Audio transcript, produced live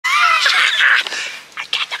I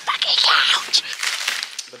got the fucking couch.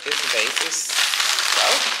 But this vase is so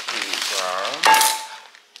cute, girl.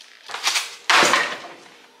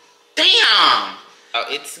 Damn. Oh,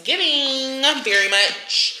 it's giving very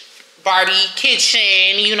much Barbie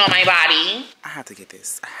kitchen. You know my body. I have to get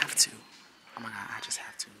this. I have to. Oh my God, I just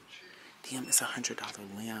have to. Damn, it's $100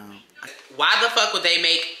 lamp. Why the fuck would they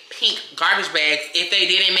make pink garbage bags if they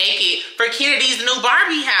didn't make it for Kennedy's new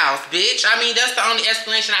Barbie house, bitch? I mean, that's the only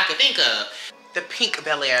explanation I could think of. The pink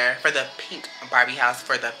Bel Air for the pink Barbie house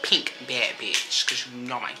for the pink bad bitch, because you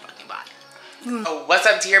know my fucking body. Oh, what's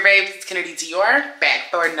up, Dior babes? It's KennedyDior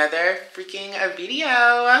back for another freaking video.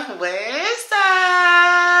 What's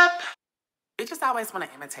up? We just always want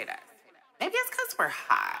to imitate us. Maybe it's because we're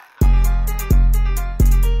hot.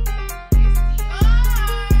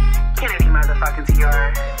 Kennedy motherfucking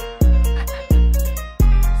Dior.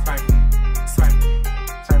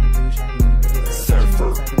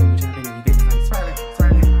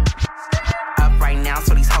 Up right now,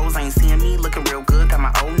 so these hoes ain't seeing me. Looking real good. Got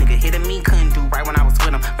my old nigga hitting me. Couldn't do right when I was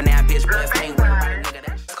with him. But now bitch blessed ain't worried about a nigga.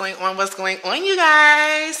 What's going on? What's going on, you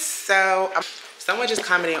guys? So someone just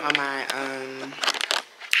commented on my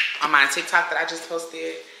TikTok that I just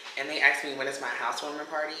posted, and they asked me when is my housewarming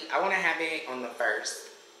party. I want to have it on the 1st.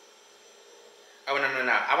 Oh, no.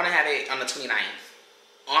 I want to have it on the 29th.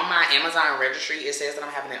 On my Amazon registry, it says that I'm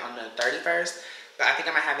having it on the 31st. But I think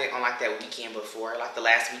I'm going to have it on like that weekend before, like the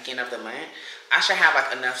last weekend of the month. I should have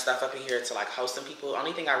like enough stuff up in here to like host some people.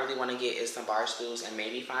 Only thing I really want to get is some bar stools and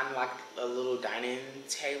maybe find like a little dining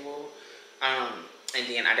table. And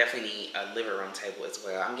then I definitely need a living room table as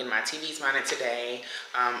well. I'm getting my TVs mounted today.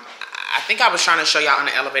 I think I was trying to show y'all on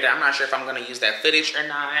the elevator. I'm not sure if I'm going to use that footage or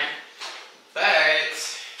not. But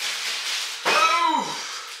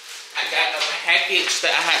I got a package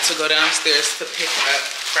that I had to go downstairs to pick up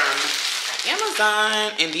from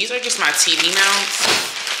Amazon. And these are just my TV mounts.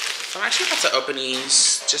 So I'm actually about to open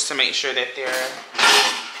these just to make sure that they're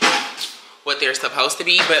what they're supposed to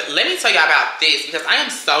be. But let me tell y'all about this because I am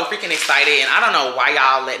so freaking excited. And I don't know why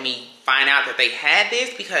y'all let me find out that they had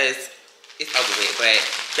this because it's over with. But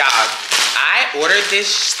y'all, I ordered this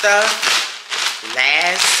stuff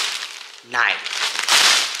last night.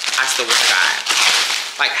 I swear to God.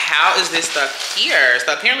 Like, how is this stuff here?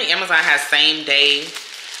 So apparently Amazon has same day.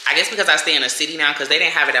 I guess because I stay in a city now, because they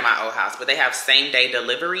didn't have it at my old house, but they have same day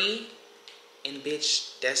delivery. And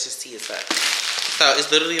bitch, that's just tea as fuck. So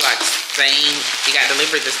it's literally like it got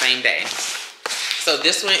delivered the same day. So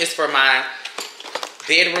this one is for my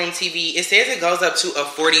bedroom TV. It says it goes up to a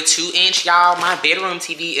 42-inch, y'all. My bedroom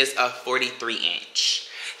TV is a 43-inch.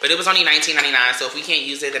 But it was only $19.99, so if we can't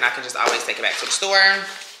use it, then I can just always take it back to the store.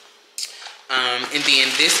 And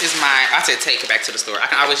then this is my, I said take it back to the store. I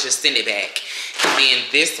can always just send it back. And then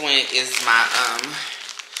this one is my,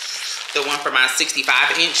 the one for my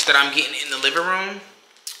 65-inch that I'm getting in the living room.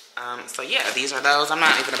 So yeah, these are those. I'm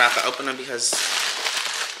not even about to open them because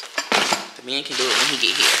the man can do it when he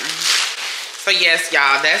get here. So yes,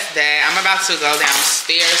 y'all, that's that. I'm about to go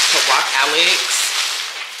downstairs to walk Alex.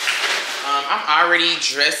 I'm already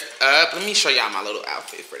dressed up. Let me show y'all my little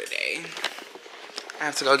outfit for today. I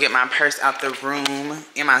have to go get my purse out the room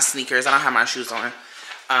and my sneakers. I don't have my shoes on.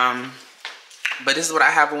 But this is what I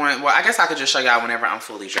have on. Well, I guess I could just show y'all whenever I'm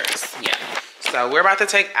fully dressed. Yeah. So we're about to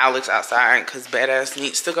take Alex outside because Badass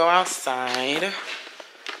needs to go outside.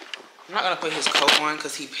 I'm not going to put his coat on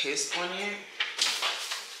because he pissed on it.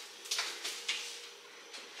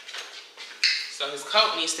 So his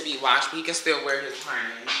coat needs to be washed, but he can still wear his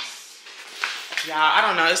harness. Y'all, I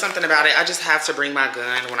don't know. It's something about it. I just have to bring my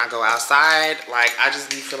gun when I go outside. Like, I just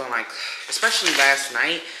be feeling like, especially last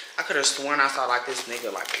night, I could have sworn I saw like this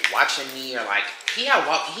nigga like watching me, or like he had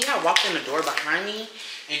walked in the door behind me,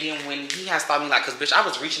 and then when he had saw me, like, cause bitch, I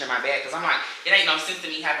was reaching in my bag, cause I'm like, it ain't no sense to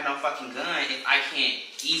me having no fucking gun if I can't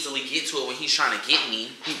easily get to it when he's trying to get me.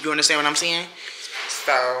 You understand what I'm saying?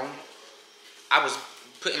 So I was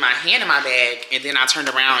putting my hand in my bag, and then I turned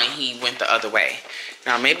around and he went the other way.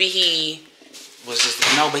 Now maybe he was just,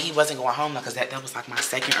 no, but he wasn't going home because that was like my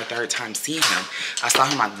second or third time seeing him. I saw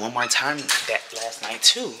him like one more time that last night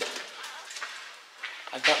too.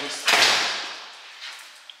 Like that was,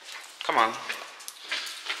 come on.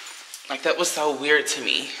 Like that was so weird to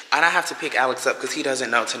me. And I have to pick Alex up because he doesn't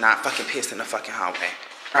know to not fucking piss in the fucking hallway.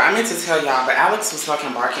 I meant to tell y'all, but Alex was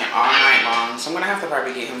fucking barking all night long. So I'm gonna have to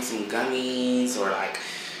probably get him some gummies or like,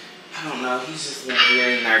 I don't know, he's just been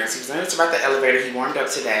very nervous. He was nervous about the elevator. He warmed up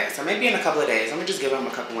to that. So maybe in a couple of days, I'm gonna just give him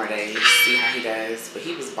a couple more days, see how he does. But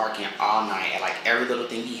he was barking all night at like every little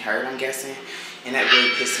thing he heard, I'm guessing. And that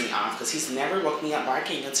really pissed me off because he's never woke me up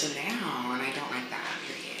barking until now. And I don't like that,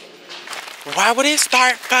 period. Why would it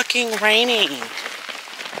start fucking raining?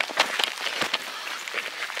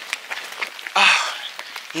 Oh,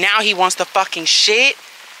 now he wants to fucking shit.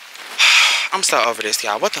 I'm so over this,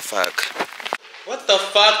 y'all. What the fuck? What the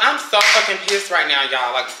fuck? I'm so fucking pissed right now,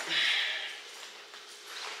 y'all. Like,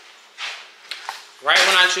 right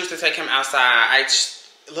when I choose to take him outside,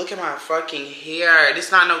 look at my fucking hair. This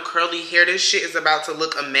not no curly hair. This shit is about to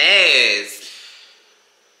look a mess.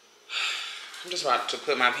 I'm just about to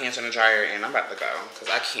put my pants in the dryer and I'm about to go because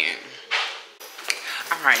I can't.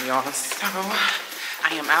 Alright, y'all. So,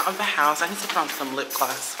 I am out of the house. I need to put on some lip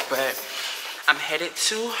gloss, but I'm headed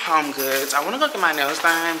to Home Goods. I want to go get my nails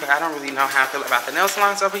done, but I don't really know how I feel about the nail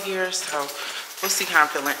salons over here. So, we'll see how I'm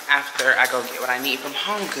feeling after I go get what I need from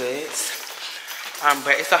Home Goods.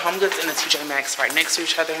 But it's a Home Goods and a TJ Maxx right next to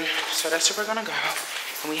each other. So, that's where we're going to go.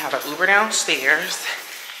 And we have an Uber downstairs.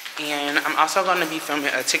 And I'm also going to be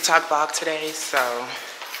filming a TikTok vlog today, so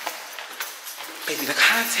baby, the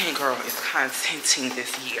content girl is contenting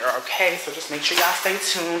this year, okay? So just make sure y'all stay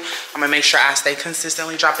tuned. I'm going to make sure I stay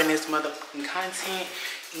consistently dropping this motherfucking content.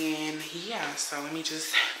 And yeah, so let me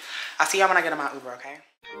just, I'll see y'all when I get in my Uber, okay?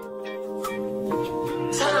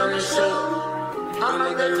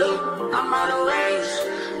 I'm the loop, I'm out of ways.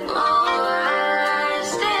 Oh,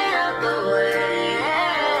 stay out the way.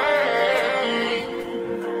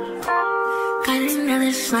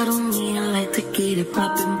 I don't mean I like to get it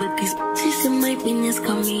poppin', but these bitches in my business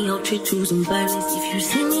call me ultra choosing violence. If you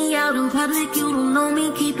see me out in public, you don't know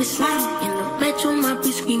me, keep it silent. In the bedroom, I be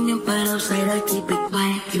screaming, but outside I keep it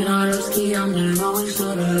quiet. You know those key, I'm the lowest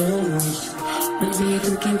of the lowest. Baby, if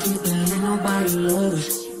you can keep it, ain't nobody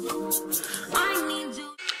knows.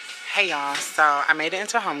 Hey y'all, so I made it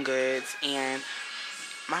into Home Goods and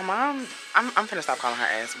my mom, I'm finna stop calling her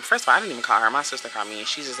ass. First of all, I didn't even call her. My sister called me and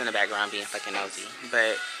she's just in the background being fucking nosy.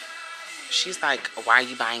 But she's like, why are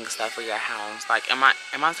you buying stuff for your house? Like, am I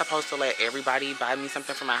supposed to let everybody buy me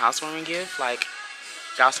something for my housewarming gift? Like,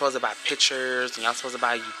 y'all supposed to buy pictures and y'all supposed to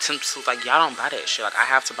buy utensils. Like, y'all don't buy that shit. Like, I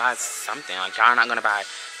have to buy something. Like, y'all not gonna buy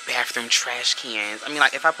bathroom trash cans. I mean,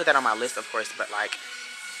 like, if I put that on my list, of course, but like,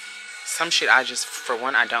 some shit I just, for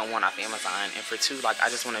one, I don't want off Amazon, and for two, like, I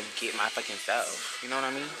just want to get my fucking self. You know what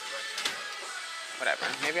I mean? Whatever.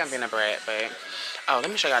 Maybe I'm being a brat, but oh, let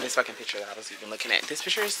me show y'all this fucking picture that I was even looking at. This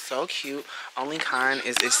picture is so cute. Only con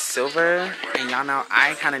is it's silver, and y'all know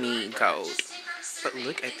I kind of need gold. But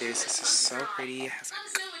look at this. This is so pretty. It has like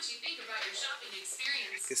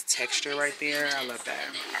this texture right there. I love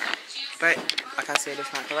that. But like I said,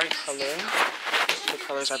 it's not the right color. The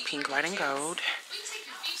colors are pink, white, and gold.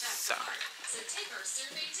 So, I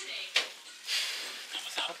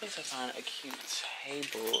was hoping to find a cute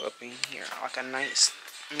table up in here, like a nice,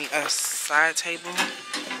 a side table.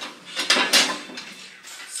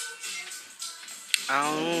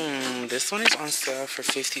 This one is on sale for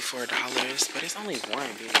 $54, but it's only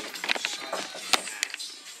one, dude.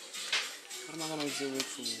 What am I gonna do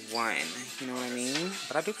with one? You know what I mean?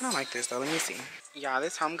 But I do kind of like this though. Let me see. Y'all,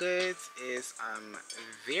 this Home Goods is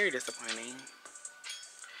very disappointing.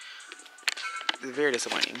 Very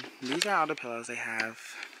disappointing. These are all the pillows they have.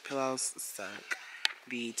 The pillows suck.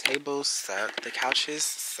 The tables suck. The couches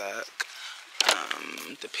suck.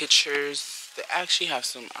 The pictures, they actually have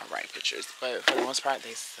some alright pictures, but for the most part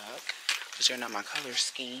they suck because they're not my color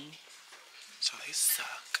scheme, so they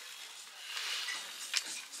suck.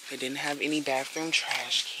 They didn't have any bathroom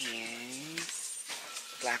trash cans,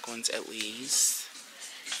 black ones at least.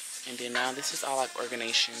 And then now this is all like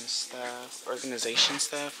organization stuff,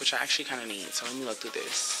 which I actually kind of need. So let me look through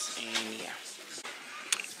this. And yeah.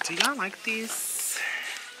 Do y'all like this?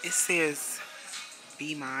 It says,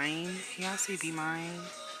 be mine. Y'all see be mine?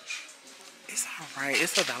 It's alright.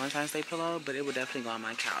 It's a Valentine's Day pillow, but it would definitely go on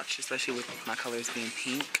my couch, especially with my colors being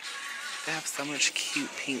pink. They have so much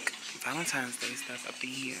cute pink Valentine's Day stuff up in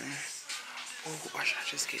here. Oh, or should I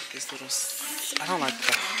just get this little... I don't like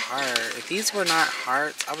the heart. If these were not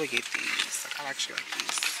hearts, I would get these. Like, I actually like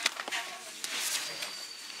these.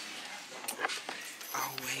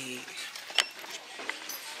 Oh, wait.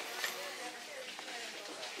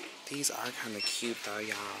 These are kind of cute, though,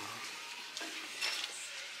 y'all.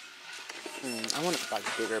 I want like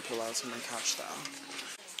bigger pillows on my couch, though.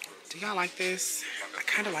 Do y'all like this? I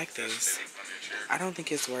kind of like this. I don't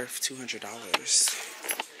think it's worth $200.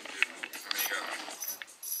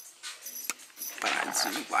 But I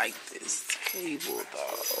do like this table,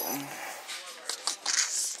 though.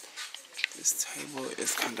 This table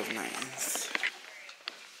is kind of nice.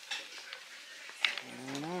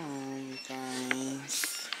 I don't know, you guys.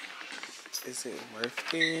 Is it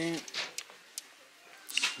worth it?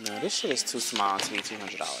 No, this shit is too small to be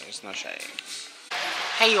 $200. No shade.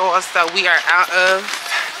 Hey y'all, so we are out of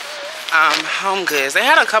Home Goods. They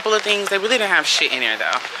had a couple of things. They really didn't have shit in there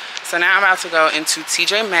though. So now I'm about to go into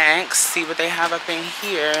TJ Maxx, see what they have up in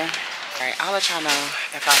here. All right, I'll let y'all know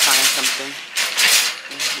if I find something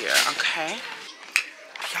in here, okay?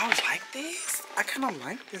 Y'all like this? I kind of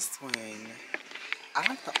like this one. I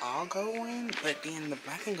like the all gold one, but then the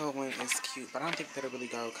black and gold one is cute. But I don't think that'll really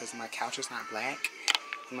go because my couch is not black.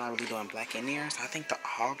 I'm not really doing black in there, so I think the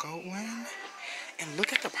all gold one. And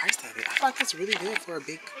look at the price of it. I feel like that's really good for a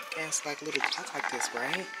big ass like little clock like this,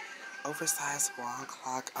 right? Oversized wall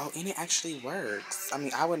clock. Oh, and it actually works. I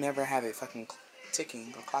mean, I would never have it fucking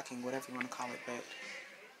ticking or clocking, whatever you want to call it, but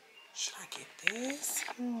should I get this?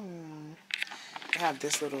 They have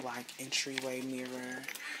this little like entryway mirror.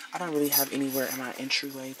 I don't really have anywhere in my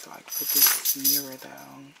entryway to like put this mirror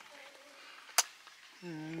though.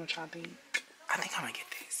 What y'all think? I think I'm gonna get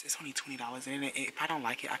this. It's only $20, and if I don't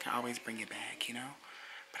like it, I can always bring it back, you know?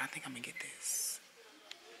 But I think I'm gonna get this.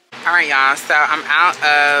 All right, y'all, so I'm out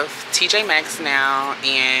of TJ Maxx now,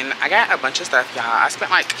 and I got a bunch of stuff, y'all. I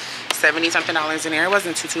spent like $70-something in there. It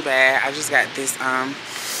wasn't too bad. I just got this,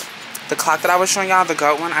 the clock that I was showing y'all, the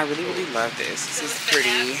gold one. I really love this. This is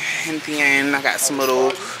pretty. And then I got some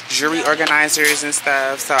little jewelry organizers and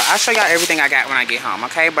stuff. So I'll show y'all everything I got when I get home,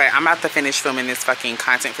 okay? But I'm about to finish filming this fucking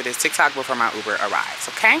content for this TikTok before my Uber arrives,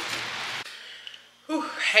 okay? Whew.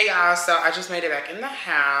 Hey y'all, so I just made it back in the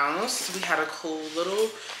house. We had a cool little,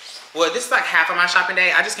 well, this is like half of my shopping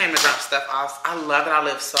day. I just came to drop stuff off. I love that I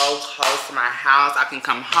live so close to my house. I can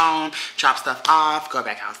come home, drop stuff off, go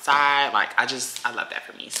back outside. Like, I love that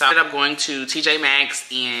for me. So I ended up going to TJ Maxx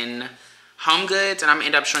in Home Goods, and I'm gonna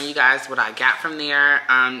end up showing you guys what I got from there.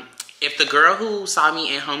 If the girl who saw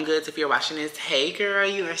me in Home Goods, if you're watching this, hey girl,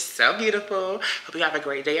 you are so beautiful. Hope you have a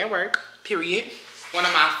great day at work, period. One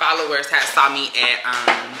of my followers saw me at,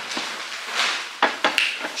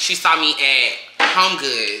 she saw me at Home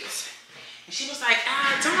Goods. And she was like,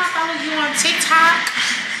 don't I follow you on TikTok?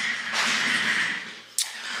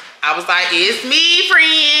 I was like, it's me,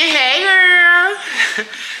 friend. Hey, girl.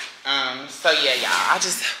 So yeah, y'all,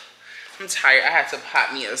 I'm tired. I had to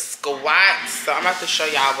pop me a squat. So I'm about to show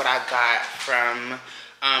y'all what I got from,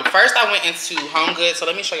 first I went into Home Goods. So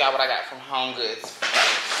let me show y'all what I got from Home Goods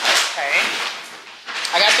first, okay?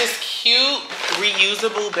 I got this cute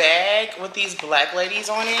reusable bag with these black ladies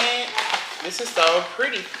on it. This is so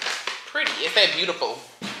pretty. It said beautiful.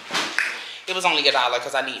 It was only $1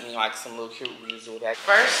 because I need me like some little cute reusable bag.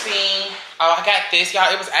 First thing, oh, I got this,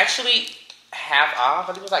 y'all. It was actually half off.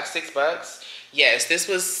 I think it was like $6. Yes, this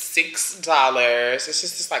was $6. It's just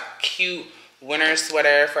this like cute winter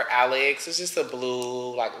sweater for Alex. It's just a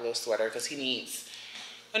blue like little sweater because he needs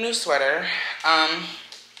a new sweater.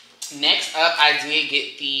 Next up, I did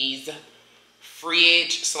get these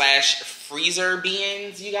fridge/freezer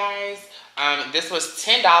bins, you guys. This was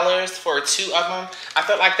 $10 for 2 of them. I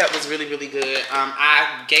felt like that was really good.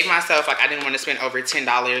 I gave myself, like, I didn't want to spend over $10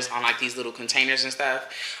 on like these little containers and stuff.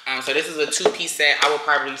 So this is a 2-piece set. I would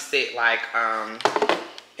probably sit like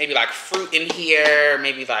maybe like fruit in here,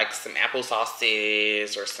 maybe like some apple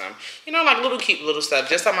sauces or some, you know, like little cute little stuff,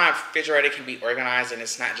 just so my refrigerator can be organized and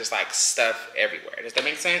it's not just like stuff everywhere. Does that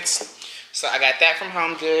make sense? So I got that from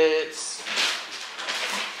Home Goods.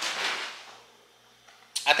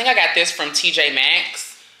 I think I got this from TJ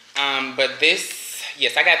Maxx, but this,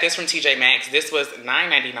 yes, I got this from TJ Maxx. This was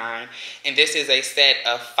 $9.99, and this is a set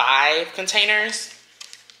of 5 containers,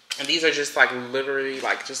 and these are just like literally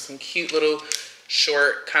like just some cute little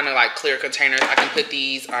short kind of like clear containers. I can put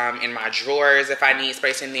these in my drawers if I need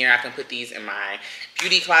space in there. I can put these in my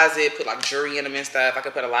beauty closet, put like jewelry in them and stuff. I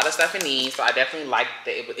can put a lot of stuff in these, so I definitely like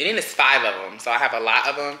that. And then it's 5 of them, so I have a lot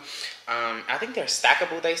of them. I think they're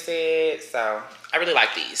stackable, they said, so I really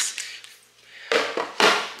like these.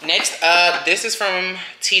 Next up, this is from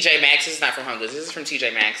TJ Maxx. This is not from Home Goods. This is from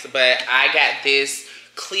TJ Maxx, but I got this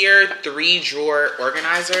clear 3-drawer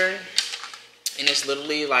organizer, and it's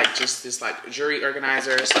literally like just this like jewelry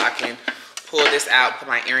organizer, so I can pull this out, put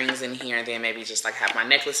my earrings in here, and then maybe just like have my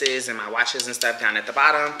necklaces and my watches and stuff down at the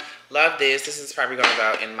bottom. Love this. This is probably gonna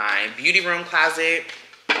go in my beauty room closet.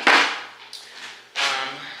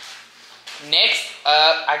 Next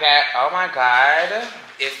up, I got, oh my God,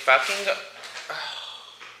 it fucking,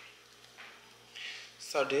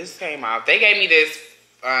 so this came out. They gave me this,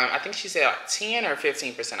 I think she said like 10 or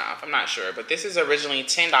 15% off. I'm not sure, but this is originally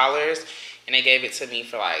 $10, and they gave it to me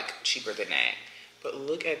for like cheaper than that. But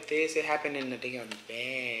look at this, it happened in the damn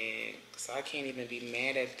bag, so I can't even be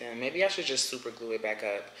mad at them. Maybe I should just super glue it back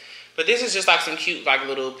up. But this is just like some cute like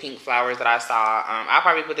little pink flowers that I saw. I'll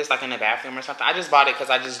probably put this like in the bathroom or something. I just bought it because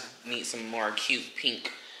I just need some more cute pink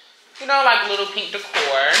you know, like little pink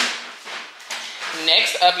decor.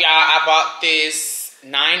 Next up, y'all, I bought this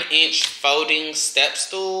 9-inch folding step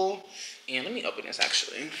stool. And let me open this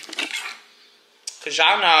actually. Cause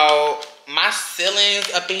y'all know my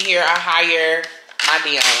ceilings up in here are higher.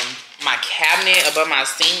 My cabinet above my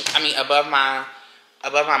sink, above my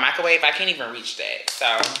microwave, I can't even reach that. So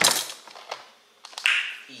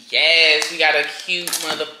yes, we got a cute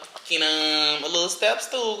motherfucking a little step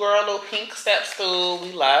stool, girl, a little pink step stool.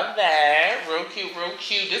 We love that. Real cute, real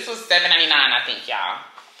cute. This was $7.99, I think, y'all. I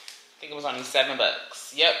think it was only $7.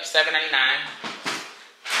 Yep, $7.99.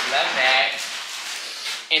 Love that.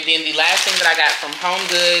 And then the last thing that I got from Home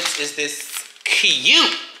Goods is this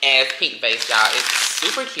cute ass pink vase, y'all. It's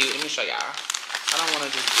super cute. Let me show y'all. I don't want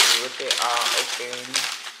to just rip it all open.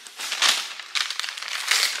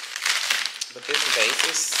 But this vase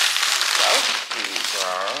is so cute,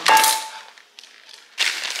 girl.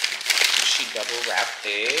 She double wrapped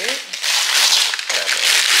it. Whatever.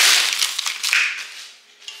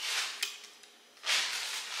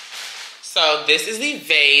 So this is the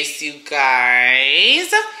vase, you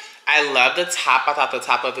guys. I love the top. I thought the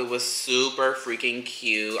top of it was super freaking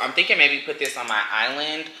cute. I'm thinking maybe put this on my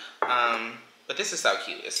island. But this is so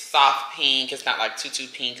cute. It's soft pink. It's not like tutu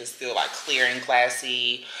pink. It's still like clear and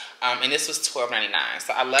classy. And this was $12.99.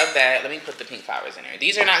 So I love that. Let me put the pink flowers in there.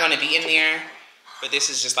 These are not going to be in there. But this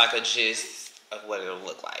is just like a gist of what it'll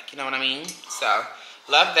look like. You know what I mean? So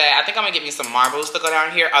love that. I think I'm going to get me some marbles to go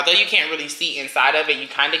down here. Although you can't really see inside of it, you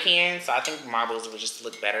kind of can. So I think marbles would just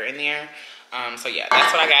look better in there. So yeah,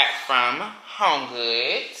 that's what I got from Home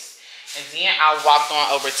Goods. And then I walked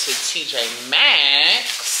on over to TJ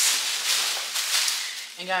Maxx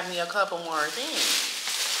and got me a couple more things.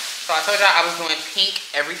 So I told y'all I was doing pink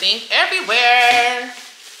everything everywhere.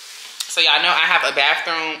 So y'all know I have a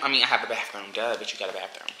bathroom. I have a bathroom, duh, but you got a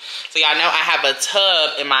bathroom. So y'all know I have a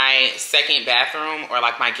tub in my second bathroom, or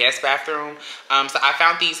like my guest bathroom. So I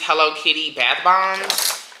found these Hello Kitty bath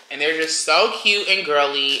bombs. And they're just so cute and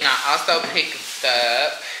girly. And I also picked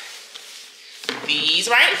up these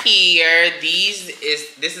right here. This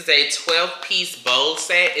is a 12-piece bowl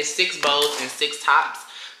set. It's 6 bowls and 6 tops.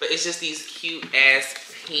 But it's just these cute ass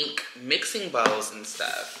pink mixing bowls and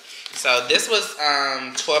stuff. So this was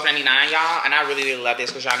 $12.99, y'all. And I really, really love this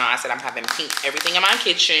because y'all know I said I'm having pink everything in my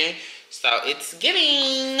kitchen. So it's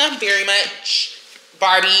giving very much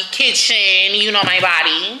Barbie kitchen, you know my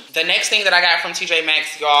body. The next thing that I got from TJ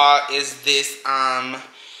Maxx, y'all, is this,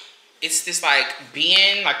 it's this like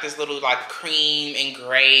bin, like this little like cream and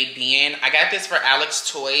gray bin. I got this for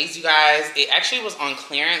Alex Toys, you guys. It actually was on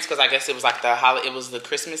clearance because I guess it was like it was the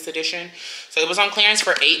Christmas edition. So it was on clearance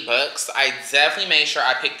for $8. I definitely made sure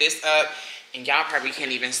I picked this up. And y'all probably can't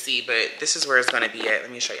even see, but this is where it's gonna be at. Let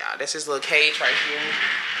me show y'all. This is a little cage right here.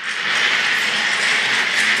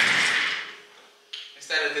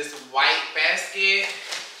 Instead of this white basket,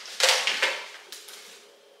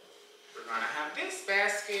 we're gonna have this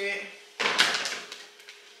basket.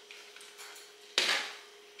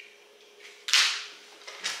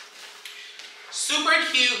 Super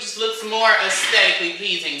cute, just looks more aesthetically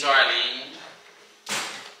pleasing, darling.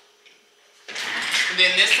 And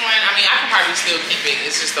then this one, I can probably still keep it.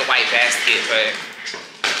 It's just a white basket, but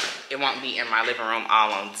it won't be in my living room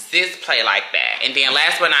all on display like that. And then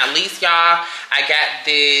last but not least, y'all, I got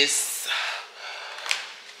this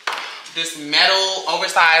metal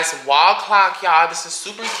oversized wall clock, y'all. This is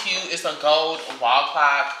super cute. It's a gold wall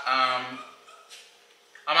clock.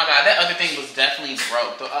 Oh my God, that other thing was definitely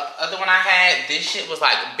broke. The other one I had, this shit was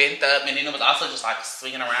like bent up, and then it was also just like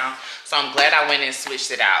swinging around. So I'm glad I went and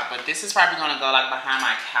switched it out. But this is probably gonna go like behind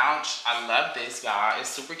my couch. I love this, y'all. It's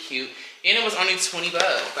super cute. And it was only 20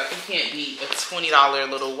 bucks. Like, you can't beat a $20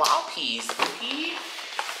 little wall piece, okay?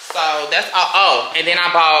 So that's all. Oh, and then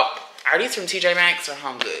I bought, are these from TJ Maxx or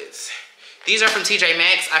Home Goods? These are from TJ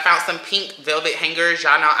Maxx. I found some pink velvet hangers.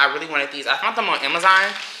 Y'all know I really wanted these. I found them on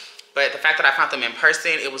Amazon, but the fact that I found them in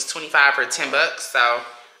person, it was 25 for 10 bucks. So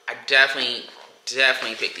I definitely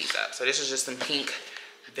picked these up. So this is just some pink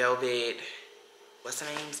velvet, what's the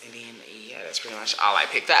names? And then, yeah, that's pretty much all I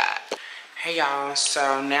picked up. Hey y'all,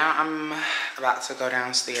 so now I'm about to go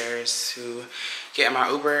downstairs to get my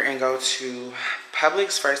Uber and go to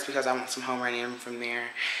Publix first because I want some home running from there.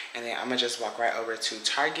 And then I'm gonna just walk right over to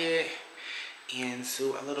Target and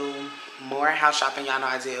do a little more house shopping. Y'all know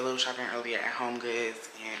I did a little shopping earlier at Home Goods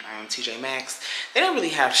and TJ Maxx. They don't really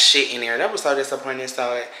have shit in there. That was so disappointing.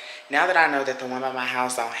 So now that I know that the one by my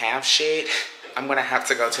house don't have shit, I'm gonna have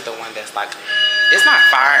to go to the one that's like, it's not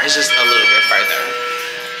far, it's just a little bit further.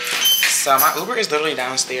 So my Uber is literally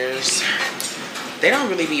downstairs. They don't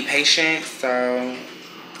really be patient, so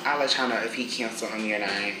I'll let y'all know if he canceled on me or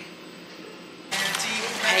not.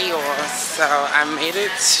 Hey y'all, so I made it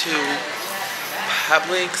to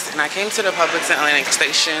Publix, and I came to the Publix in Atlantic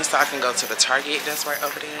Station so I can go to the Target that's right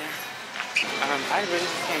over there. I really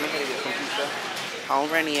just came in here to get some pizza. Home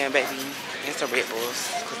running in, baby. And some Red Bulls.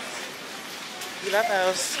 We love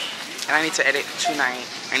those. And I need to edit tonight.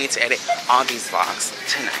 I need to edit all these vlogs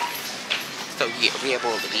tonight. So yeah, Red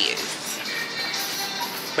Bull it is.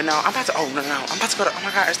 But no, I'm about to, I'm about to go to, oh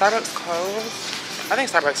my God, is Starbucks closed? I think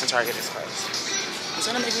Starbucks and Target is closed. It's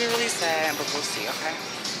gonna make me really sad, but we'll see, okay?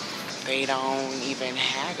 They don't even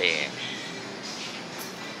have it.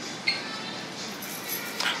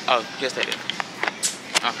 Oh, yes they do.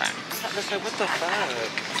 Okay. I was like, what the fuck?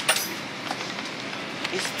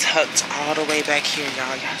 It's tucked all the way back here,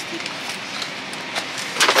 y'all. Y'all see?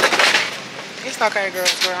 It's okay,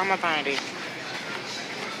 girls. I'm gonna find it.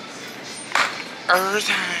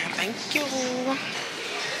 Time. Thank you.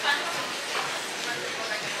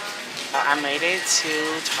 I made it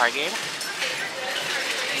to Target.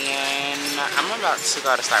 And I'm about to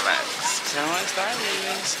go to Starbucks. I want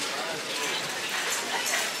Starbucks.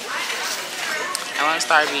 I want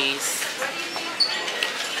Starbucks.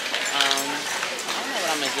 I don't know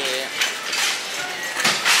what I'm gonna get.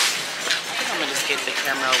 I think I'm gonna just get the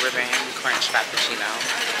caramel ribbon crunch frappuccino.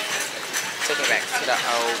 Take it back to the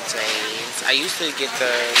old days. I used to get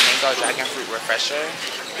the mango dragon fruit refresher.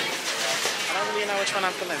 I don't really know which one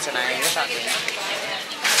I'm feeling tonight. What y'all think?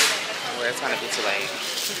 Well, it's gonna be too late.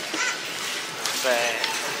 But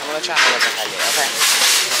I'm gonna try my work yet, okay?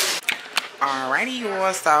 Alrighty,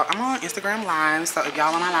 y'all. So I'm on Instagram Live. So if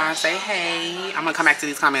y'all on my live, say hey. I'm gonna come back to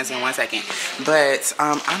these comments in 1 second. But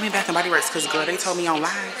I'm in Bath and Body Works because girl, they told me on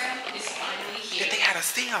live that they had a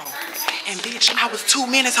sale. And bitch, I was 2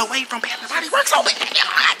 minutes away from Bath and Body Works open.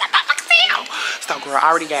 So girl, I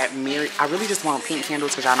already got married. I really just want pink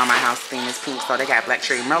candles because y'all know my house theme is pink. So they got black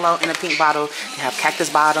cherry merlot in a pink bottle. They have cactus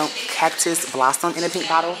blossom in a pink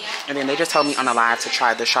bottle. And then they just told me on the live to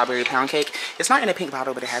try the strawberry pound cake. It's not in a pink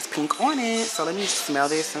bottle, but it has pink on it. So let me just smell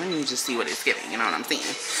this and let me just see what it's giving. You know what I'm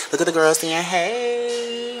saying? Look at the girls saying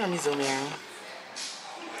hey. Let me zoom in.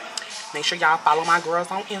 Make sure y'all follow my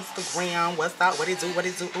girls on Instagram. What's up? What it do? What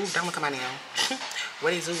it do? Ooh, don't look at my nail.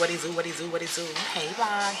 What it do? What it do? What it do? What it do? Hey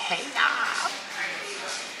vlog. Hey y'all.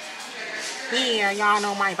 Yeah, y'all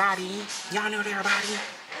know my body. Y'all know their body.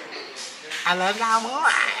 I love y'all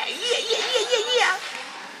more. Yeah.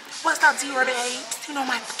 What's up, Dior babes? You know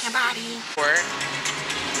my fucking body.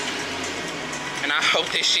 And I hope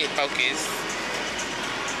this shit focus.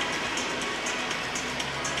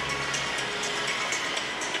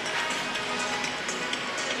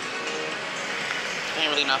 Ain't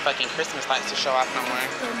really no fucking Christmas lights to show off no more.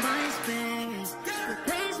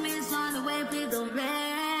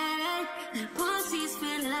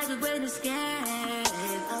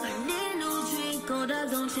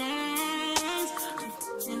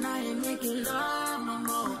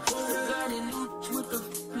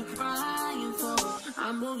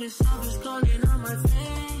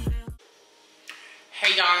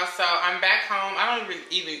 Hey y'all, so I'm back home. I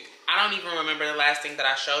don't even remember the last thing that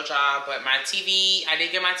I showed y'all, but my TV, I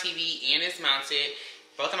did get my TV and it's mounted.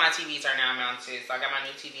 Both of my TVs are now mounted, so I got my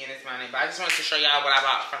new TV and it's mounted. But I just wanted to show y'all what I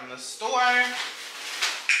bought from the store.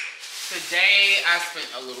 Today, I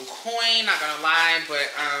spent a little coin, not gonna lie,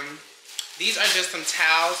 but these are just some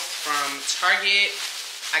towels from Target.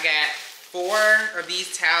 I got 4 of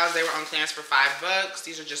these towels. They were on clearance for $5.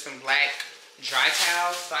 These are just some black dry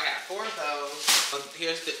towels, so I got 4 of those. So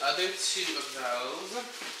here's the other 2 of those.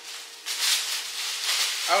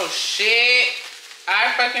 Oh shit,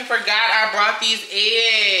 I fucking forgot I brought these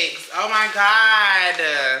eggs. Oh my god.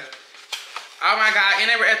 Oh my god, and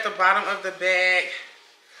they were at the bottom of the bag.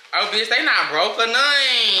 Oh bitch, they not broke or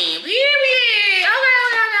nothing. Period.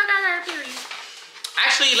 Okay, period.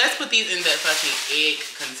 Actually, let's put these in the fucking egg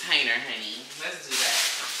container, honey. Let's do that.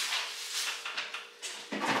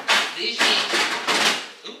 This shit,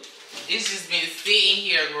 it's just been sitting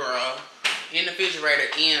here, girl, in the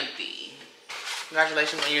refrigerator empty.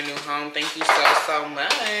 Congratulations on your new home. Thank you so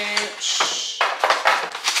much.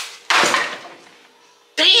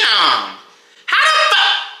 Damn. How the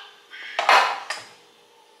fuck?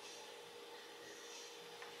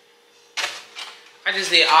 I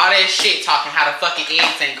just did all that shit talking how the fucking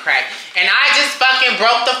eggs ain't cracked. And I just fucking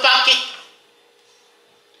broke the fucking...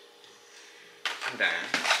 I'm done.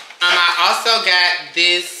 I also got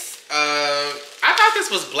this, I thought this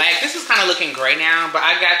was black. This is kind of looking gray now, but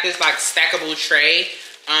I got this like stackable tray.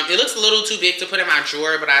 It looks a little too big to put in my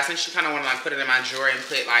drawer, but I essentially kind of want to like put it in my drawer and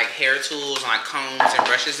put like hair tools and like combs and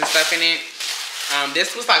brushes and stuff in it.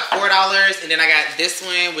 This was like $4, and then I got this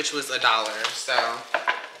one, which was $1. So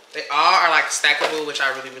They all are like stackable, which I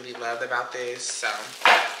really loved about this. So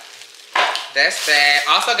that's that.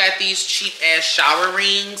 Also got these cheap ass shower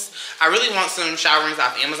rings. I really want some shower rings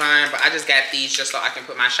off Amazon, but I just got these just so I can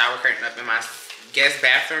put my shower curtain up in my guest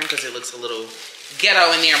bathroom because it looks a little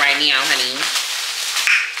ghetto in there right now, honey.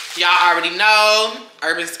 Y'all already know,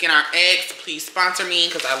 Urban Skin RX, please sponsor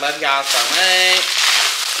me because I love y'all so much.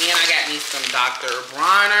 And I got me some Dr.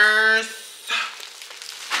 Bronner's.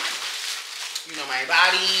 You know my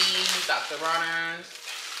body, Dr. Bronner's.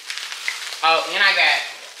 Oh, and I got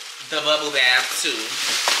the bubble bath too.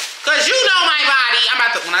 Cause you know my body.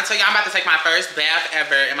 When I tell you I'm about to take my first bath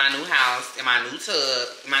ever in my new house, in my new tub,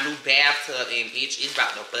 in my new bathtub, and bitch, it's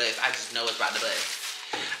about to bust. I just know it's about to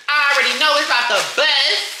bust. I already know it's about to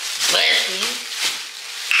bust. Busting.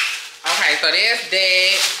 Okay, so there's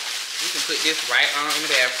that. You can put this right on in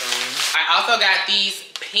the bathroom. I also got these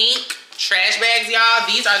pink trash bags, y'all.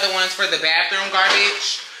 These are the ones for the bathroom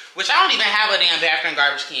garbage, which I don't even have a damn bathroom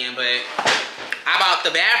garbage can, but I bought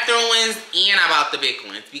the bathroom ones and I bought the big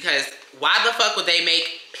ones because why the fuck would they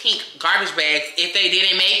make pink garbage bags if they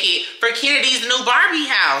didn't make it for Kennedy's new Barbie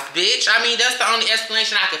house, bitch? I mean, that's the only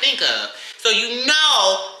explanation I could think of. So you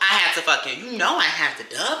know I had to fucking, you know I have to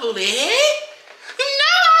double it. You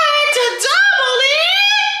know I had to double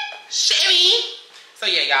it. Shimmy. So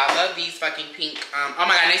yeah, y'all, love these fucking pink. Oh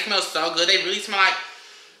my god, they smell so good. They really smell like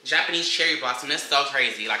Japanese cherry blossom. That's so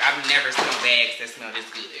crazy. Like I've never smelled bags that smell this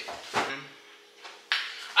good.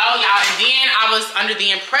 Oh y'all, and then I was under the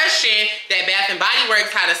impression that Bath and Body Works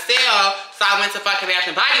had a sale, so I went to fucking Bath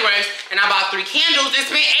and Body Works and I bought 3 candles and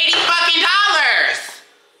spent $80 fucking.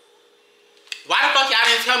 Why the fuck y'all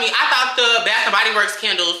didn't tell me? I thought the Bath and Body Works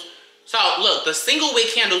candles. So look, the single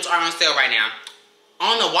wick candles are on sale right now.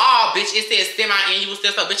 On the wall, bitch, it says semi-annual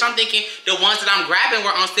sale. So, bitch, I'm thinking the ones that I'm grabbing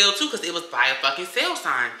were on sale too because it was by a fucking sale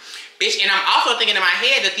sign. Bitch, and I'm also thinking in my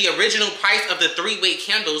head that the original price of the 3-wick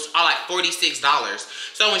candles are like $46.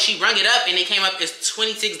 So when she rung it up and it came up as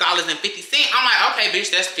 $26.50, I'm like, okay, bitch,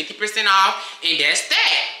 that's 50% off and that's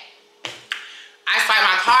that. I swipe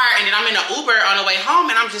my card and then I'm in an Uber on the way home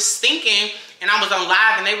and I'm just thinking, and I was on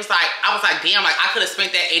live and they was like, I was like, damn, like I could have spent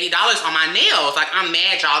that $80 on my nails. Like I'm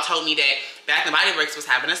mad y'all told me that Bath and Body Works was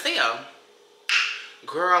having a sale.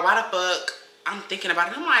 Girl, why the fuck? I'm thinking about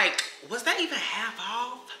it. I'm like, was that even half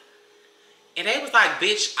off? And they was like,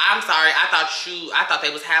 bitch, I'm sorry. I thought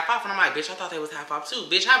they was half off. And I'm like, bitch, I thought they was half off too.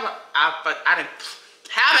 Bitch, how about I didn't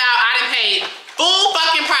pay full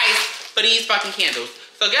fucking price for these fucking candles.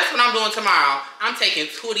 So guess what I'm doing tomorrow? I'm taking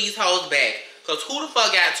 2 of these hoes back. Cause who the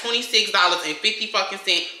fuck got $26.50 fucking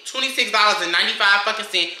cent, $26.95 fucking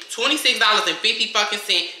cent, $26.50 fucking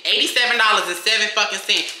cent, $87.07 fucking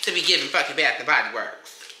cent to be giving fucking Bath and Body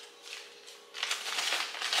Works?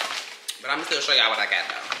 But I'm gonna still show y'all what I got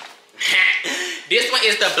though. This one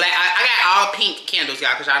is the black. I got all pink candles,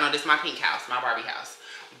 y'all, cause y'all know this is my pink house, my Barbie house.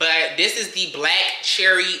 But this is the Black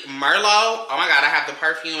Cherry Merlot. Oh my god, I have the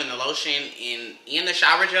perfume and the lotion in the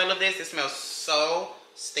shower gel of this. It smells so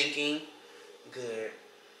stinking good.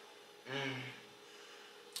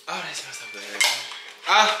 Oh, that smells so good.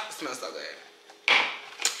 Oh, it smells so good.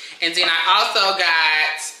 And then I also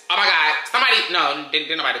got, oh my god,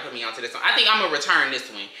 didn't nobody put me onto this one. I think I'm gonna return this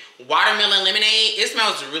one. Watermelon lemonade. It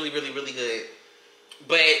smells really good.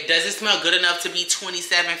 But does it smell good enough to be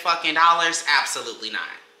 $27 fucking? Absolutely not.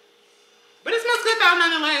 But it smells good though,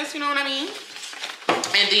 nonetheless. You know what I mean?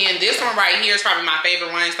 And then this one right here is probably my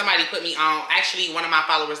favorite one. Somebody put me on. Actually, one of my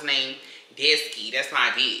followers named Desky. That's my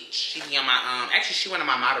bitch. She be on my actually she one of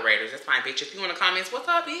my moderators. That's my bitch. If you want to comment, what's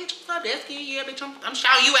up, bitch? What's up, Desky? Yeah, bitch. I'm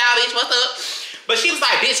shouting you out, bitch. What's up? But she was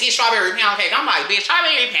like, bitch, get strawberry pound cake. I'm like, bitch,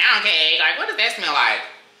 strawberry pound cake. Like, what does that smell like?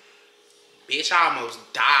 Bitch, I almost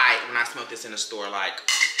died when I smelled this in the store. Like,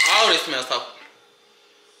 oh, this smells so.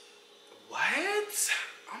 What?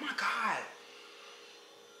 Oh my god.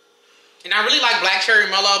 And I really like Black Cherry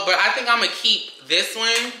Merlot, but I think I'm gonna keep this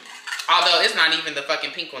one. Although it's not even the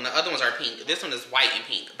fucking pink one. The other ones are pink. This one is white and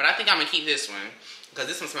pink. But I think I'm gonna keep this one because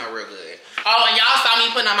this one smells real good. Oh, and y'all saw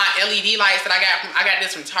me putting on my LED lights that I got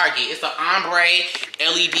this from Target. It's an ombre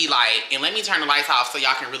LED light. And let me turn the lights off so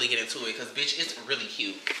y'all can really get into it because bitch, it's really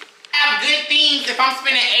cute. I have good things if I'm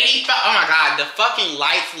spending $85. Oh my god, the fucking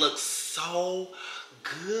lights look so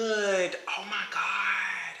good. Oh my god.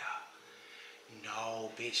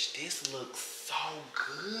 No, bitch, this looks so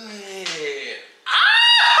good.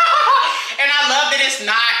 Ah! And I love that it's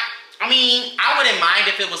not, I mean, I wouldn't mind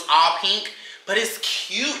if it was all pink, but it's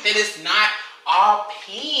cute that it's not all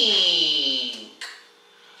pink.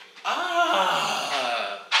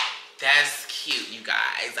 Oh, that's cute, you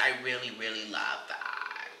guys. I really love that.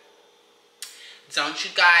 Don't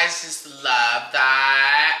you guys just love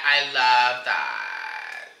that? I love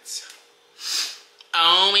that.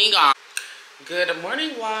 Oh my god. Good morning,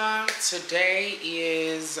 vlog. Today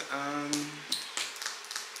is damn,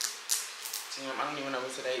 I don't even know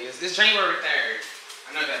what today is. It's January 3rd.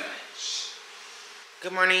 I know that much.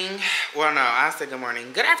 Good morning. Well, no, I said good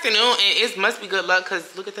morning. Good afternoon, and it must be good luck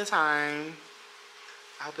because look at the time.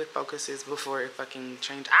 I hope it focuses before it fucking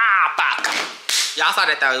changes. Ah, fuck. Y'all saw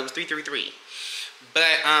that though. It was 3:33.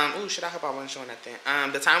 But oh shit, I hope I wasn't showing nothing.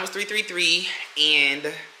 The time was 3:33,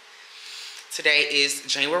 and today is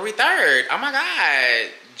January 3rd. Oh my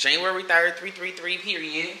god, January 3rd, 3:33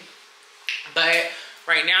 period. But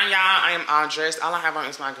right now, y'all, I am all dressed. All I have on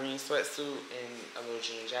is my green sweatsuit and a little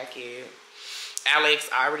jean jacket. Alex,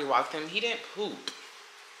 I already walked him. He didn't poop,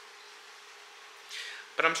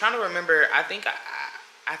 but I'm trying to remember. I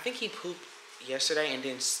think he pooped yesterday and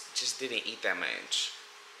then just didn't eat that much.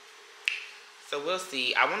 So we'll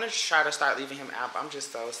see. I want to try to start leaving him out, but I'm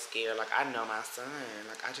just so scared. Like, I know my son.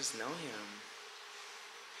 Like, I just know him.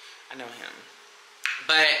 I know him.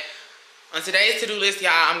 But on today's to-do list,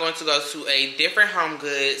 y'all, I'm going to go to a different Home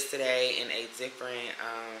Goods today and a different,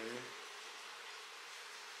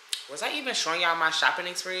 was I even showing y'all my shopping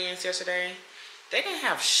experience yesterday? They didn't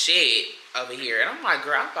have shit over here. And I'm like,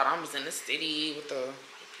 girl, I thought I was in the city with the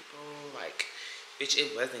white people. Like, bitch,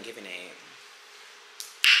 it wasn't giving it.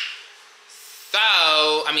 So,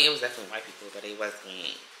 I mean, it was definitely white people, but it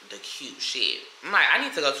wasn't the cute shit. I'm like, I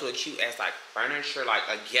need to go to a cute ass, like, furniture, like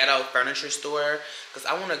a ghetto furniture store. Because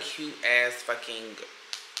I want a cute ass fucking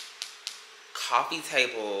coffee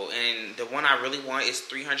table. And the one I really want is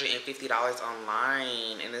 $350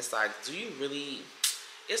 online. And it's like, do you really...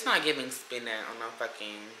 It's not giving spin that on a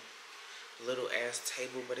fucking little ass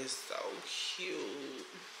table, but it's so cute.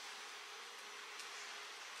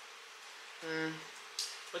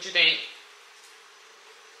 What you think?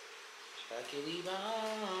 Fuck it, we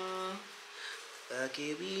bomb. Fuck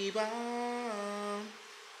it, we bomb.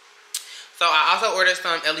 So I also ordered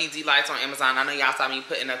some LED lights on Amazon. I know y'all saw me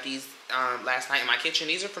putting up these last night in my kitchen.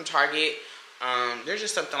 These are from Target. They're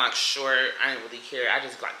just something like short. I didn't really care. I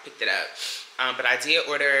just like picked it up. But I did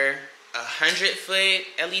order a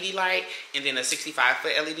 100-foot LED light and then a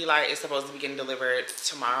 65-foot LED light. It's supposed to be getting delivered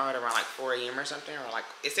tomorrow at around like 4 a.m. or something. Or like,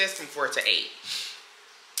 it says from 4 to 8.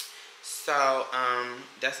 So,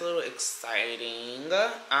 that's a little exciting.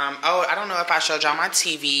 Oh, I don't know if I showed y'all my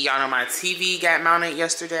TV. Y'all know my TV got mounted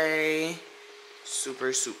yesterday.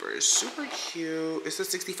 Super, super, super cute. It's a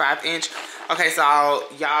 65-inch. Okay, so,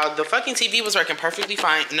 y'all, the fucking TV was working perfectly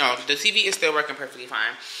fine. No, the TV is still working perfectly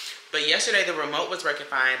fine. But yesterday, the remote was working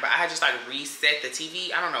fine, but I had just, like, reset the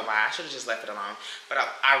TV. I don't know why. I should have just left it alone. But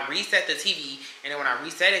I reset the TV, and then when I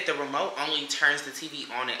reset it, the remote only turns the TV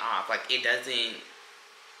on and off. Like, it doesn't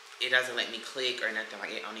let me click or nothing.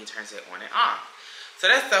 Like, it only turns it on and off. So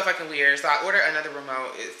that's so fucking weird. So I ordered another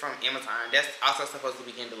remote from Amazon. That's also supposed to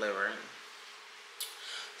be getting delivered.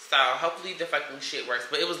 So hopefully the fucking shit works.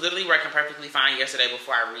 But it was literally working perfectly fine yesterday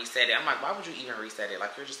before I reset it. I'm like, why would you even reset it?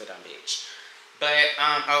 Like, you're just a dumb bitch. But,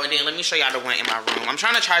 oh, and then let me show y'all the one in my room. I'm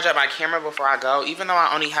trying to charge up my camera before I go, even though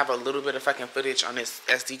I only have a little bit of fucking footage on this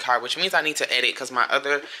SD card, which means I need to edit because my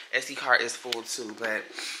other SD card is full too. But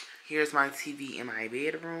here's my TV in my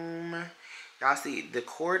bedroom. Y'all see, the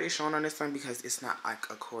cord is shown on this one because it's not like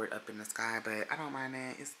a cord up in the sky, but I don't mind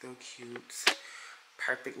that. It's still cute.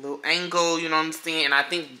 Perfect little angle, you know what I'm saying? And I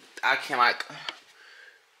think I can, like,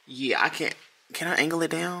 yeah, I can't. Can I angle it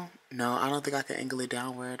down? No, I don't think I can angle it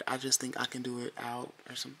downward. I just think I can do it out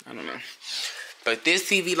or something. I don't know. But this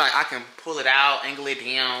TV, like, I can pull it out, angle it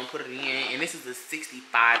down, put it in. And this is a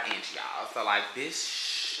 65-inch, y'all. So, like,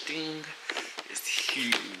 this thing is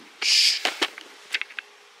huge.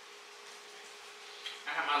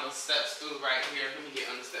 I have my little step stool right here. Let me get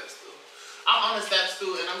on the step stool. I'm on the step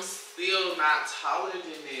stool, and I'm still not taller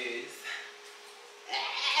than this.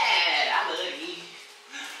 I love it.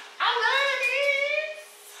 I love it.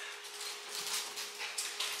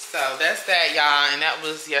 So that's that, y'all, and that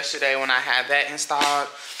was yesterday when I had that installed.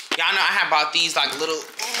 Y'all know I had bought these like little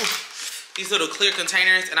clear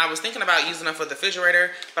containers, and I was thinking about using them for the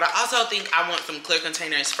refrigerator, but I also think I want some clear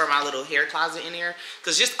containers for my little hair closet in there,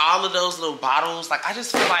 because just all of those little bottles, like, I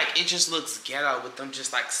just feel like it just looks ghetto with them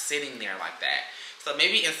just like sitting there like that. So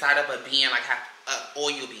maybe inside of a bin, like have an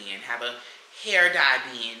oil bin, have a hair dye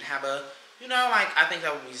bin, have a, you know, like, I think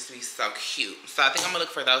that would be so cute. So I think I'm gonna look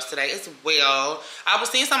for those today as well. I was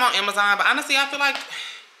seeing some on Amazon, but honestly, I feel like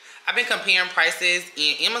I've been comparing prices,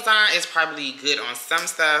 and Amazon is probably good on some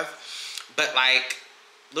stuff, but like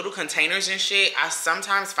little containers and shit, I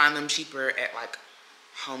sometimes find them cheaper at like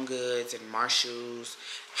Home Goods and Marshalls.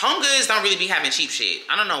 Home Goods don't really be having cheap shit.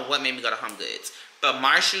 I don't know what made me go to Home Goods. But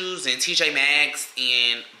Marshalls and TJ Maxx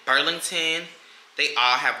and Burlington, they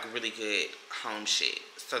all have really good home shit.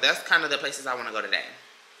 So that's kind of the places I want to go today.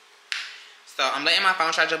 So I'm letting my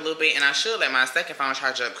phone charge up a little bit, and I should let my second phone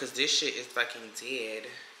charge up because this shit is fucking dead.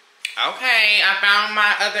 Okay, I found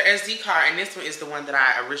my other SD card, and this one is the one that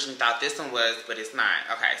I originally thought this one was, but it's not.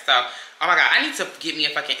 Okay, so, oh my God, I need to get me a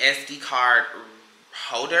fucking SD card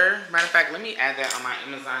holder. Matter of fact, let me add that on my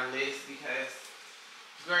Amazon list because,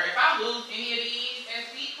 girl, if I lose any of these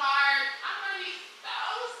SD cards, I'm gonna be so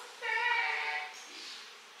sad.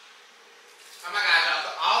 Oh my God, y'all,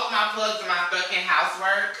 so all of my plugs in my fucking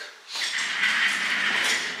housework,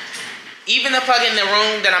 even the plug in the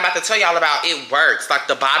room that I'm about to tell y'all about, it works. Like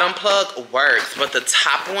the bottom plug works, but the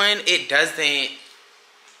top one, it doesn't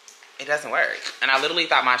work. And I literally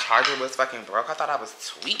thought my charger was fucking broke. I thought I was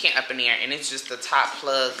tweaking up in there, and it's just the top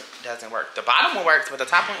plug doesn't work. The bottom one works, but the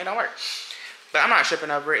top one, it don't work. But I'm not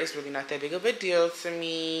tripping over it. It's really not that big of a deal to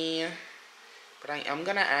me. But I am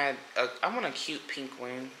gonna add, I want a cute pink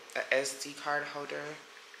one, a SD card holder.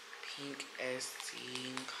 Pink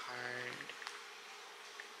SD card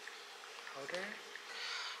holder.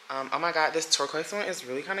 Oh my God, this turquoise one is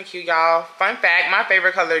really kind of cute, y'all. Fun fact, my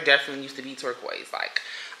favorite color definitely used to be turquoise. Like,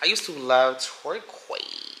 I used to love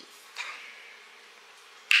turquoise.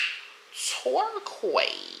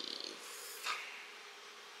 Turquoise.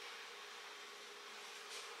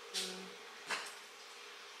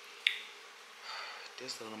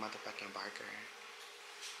 This little motherfucking barker.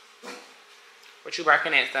 What you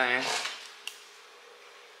barking at, son?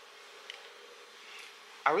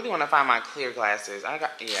 I really want to find my clear glasses. I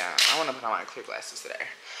want to put on my clear glasses today.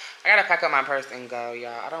 I gotta pack up my purse and go,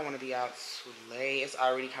 y'all. I don't want to be out too late. It's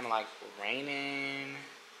already kind of like raining.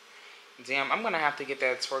 Damn, I'm gonna have to get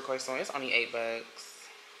that turquoise one. It's only $8. I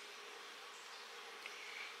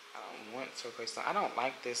don't want turquoise one. I don't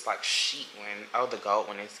like this like sheet one. Oh, the gold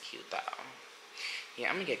one is cute though. Yeah,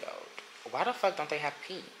 I'm gonna get gold. Why the fuck don't they have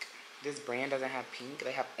pink? This brand doesn't have pink.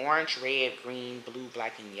 They have orange, red, green, blue,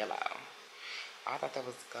 black, and yellow. I thought that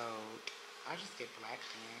was gold. I'll just get black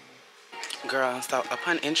then. Girl, so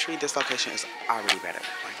upon entry, this location is already better.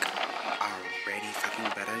 Like, already fucking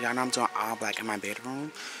better. Y'all know I'm doing all black in my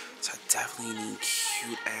bedroom. So I definitely need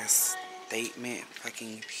cute ass statement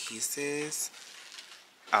fucking pieces.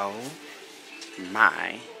 Oh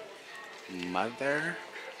my mother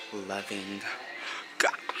loving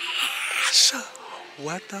gosh.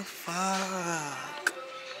 What the fuck?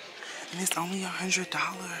 And it's only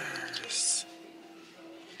 $100.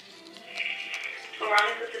 Oh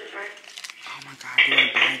my God, do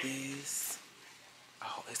I buy this?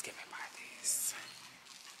 Oh, it's giving buy this.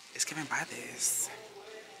 It's giving buy this.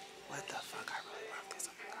 What the fuck? I really love this.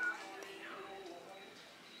 Oh my God.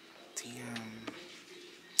 Damn.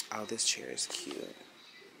 Oh, this chair is cute.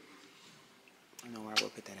 I know where I will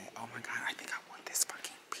put that at. Oh my God, I think I want this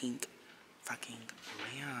fucking pink fucking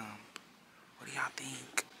lamp. What do y'all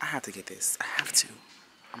think? I have to get this. I have to.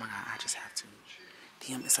 Oh my God, I just have to.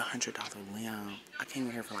 Damn, it's $100 lamp. I came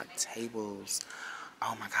in here for like tables.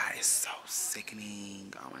 Oh my God, it's so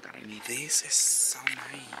sickening. Oh my God, I need this. It's so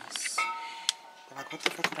nice. But like, what the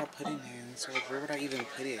fuck would I put in there? So like, where would I even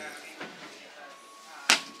put it?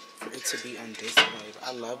 For it to be on display. But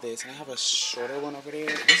I love this. And I have a shorter one over there.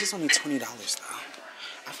 This is only $20 though.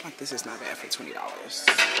 I feel like this is not bad for $20.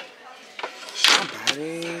 Should I buy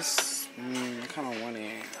this? I kind of want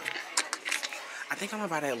it. I think I'm gonna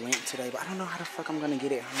buy that lamp today, but I don't know how the fuck I'm gonna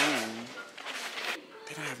get it home.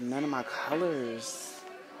 They don't have none of my colors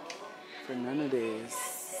for none of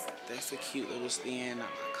this. That's a cute little stand, not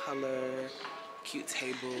my color. Cute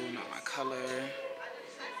table, not my color.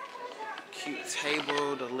 Cute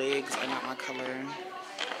table, the legs are not my color.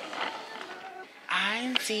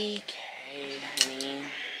 I'm DK, honey.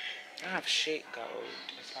 I have shit gold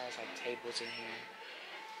as far as like tables in here.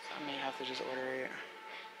 So I may have to just order it.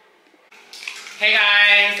 Hey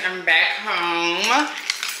guys, I'm back home.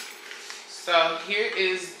 So here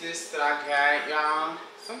is this that I got, y'all.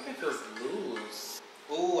 Something feels loose.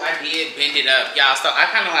 Ooh, I did bend it up, y'all. So I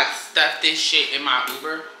kind of like stuffed this shit in my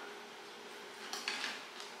Uber.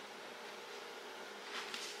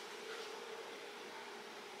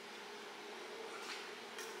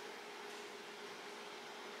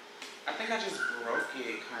 I think I just broke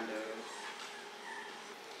it, kind of.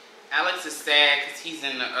 Alex is sad because he's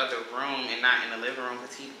in the other room and not in the living room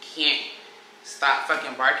because he can't stop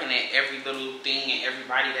fucking barking at every little thing and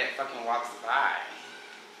everybody that fucking walks by.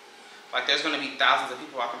 Like, there's gonna be thousands of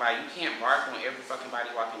people walking by. You can't bark on every fucking body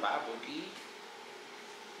walking by, Bookie.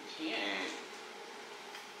 You can't.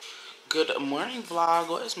 Good morning, vlog.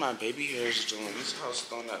 What is my baby hairs doing? This house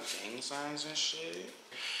throwing up gang signs and shit.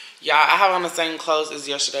 Y'all, I have on the same clothes as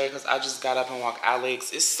yesterday because I just got up and walked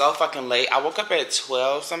Alex. It's so fucking late. I woke up at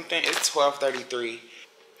 12 something. It's 12:33.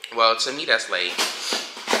 Well, to me, that's late.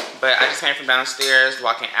 But I just came from downstairs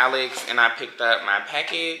walking Alex and I picked up my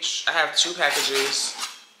package. I have 2 packages.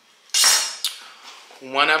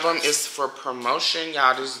 One of them is for promotion.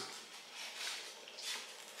 Y'all, this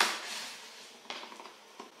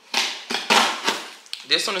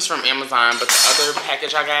one is from Amazon, but the other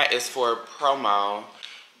package I got is for promo.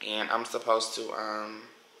 And I'm supposed to,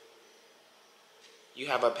 you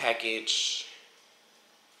have a package.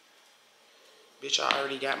 Bitch, I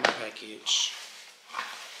already got my package.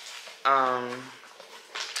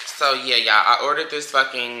 So yeah, y'all, I ordered this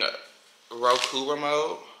fucking Roku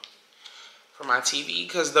remote for my TV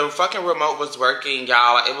because the fucking remote was working,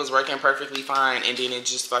 y'all. It was working perfectly fine, and then it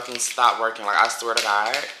just fucking stopped working. Like, I swear to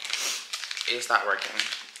God, it stopped working.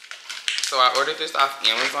 So I ordered this off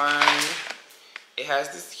Amazon. It has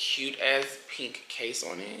this cute ass pink case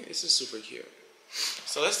on it. This is super cute.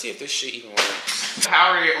 So let's see if this shit even works.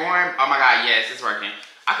 Power it on. Oh my God, yes, it's working.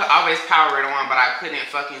 I could always power it on, but I couldn't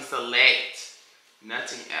fucking select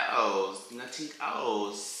nothing else. Nothing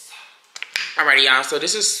else. Alrighty, y'all. So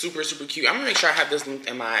this is super, super cute. I'm gonna make sure I have this linked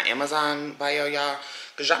in my Amazon bio, y'all.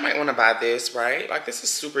 Because y'all might want to buy this, right? Like, this is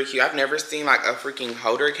super cute. I've never seen like a freaking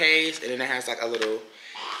holder case. And then it has like a little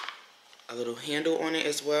handle on it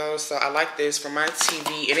as well. So I like this for my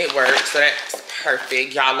TV and it works. So that's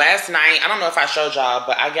perfect. Y'all, last night, I don't know if I showed y'all,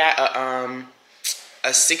 but I got a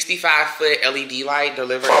 65-foot LED light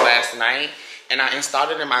delivered last night. And I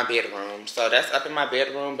installed it in my bedroom. So that's up in my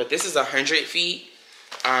bedroom. But this is 100 feet.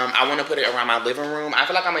 I want to put it around my living room. I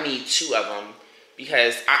feel like I'm going to need 2 of them.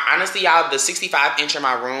 Because honestly, y'all, the 65-inch in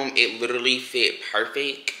my room, it literally fit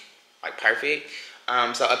perfect. Like, perfect.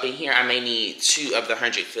 So up in here, I may need 2 of the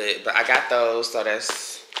 100-foot. But I got those. So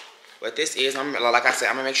that's what this is. Like I said,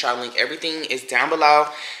 I'm going to make sure I link everything. It's down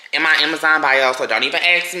below in my Amazon bio. So don't even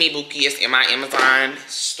ask me, Bookie. It's in my Amazon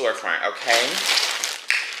storefront, okay?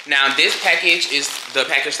 Now, this package is the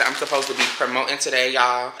package that I'm supposed to be promoting today,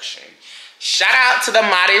 y'all. Shout out to the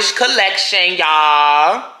Modish Collection,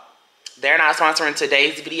 y'all. They're not sponsoring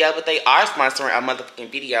today's video, but they are sponsoring a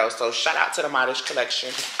motherfucking video. So shout out to the Modish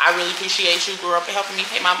Collection. I really appreciate you, girl, for helping me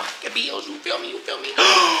pay my motherfucking bills. You feel me? You feel me?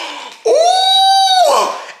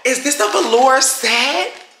 Ooh! Is this a velour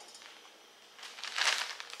set?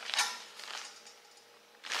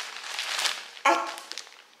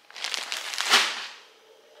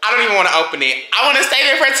 I don't even want to open it. I want to save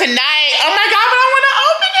it for tonight. Oh my God, but I want to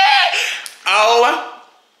open it. Oh,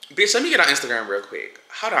 bitch, let me get on Instagram real quick.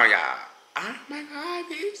 Hold on, y'all. Oh my God,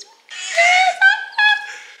 bitch.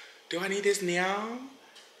 Do I need this now?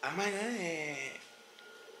 Oh my God.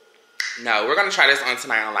 No, we're gonna try this on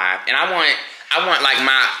tonight on live. And I want like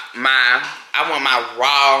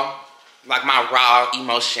my raw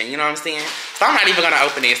emotion. You know what I'm saying? So I'm not even gonna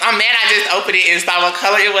open this. I'm mad I just opened it and saw what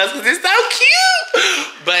color it was because it's so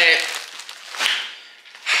cute. But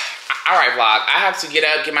all right, vlog. I have to get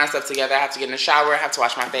up, get myself together. I have to get in the shower. I have to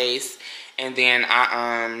wash my face, and then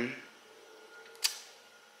I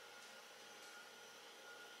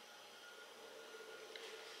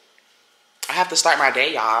have to start my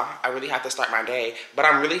day, y'all. I really have to start my day. But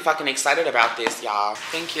I'm really fucking excited about this, y'all.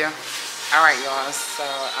 Thank you. All right, y'all. So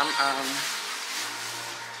I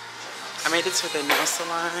made it to the nail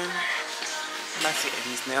salon. I'm about to get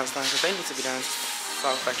these nails done because they need to be done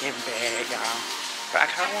so fucking bad, y'all. But I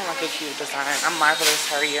kind of want like a cute design. I'm marvelous.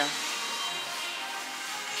 How are you?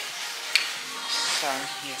 So,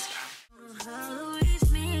 yes, y'all.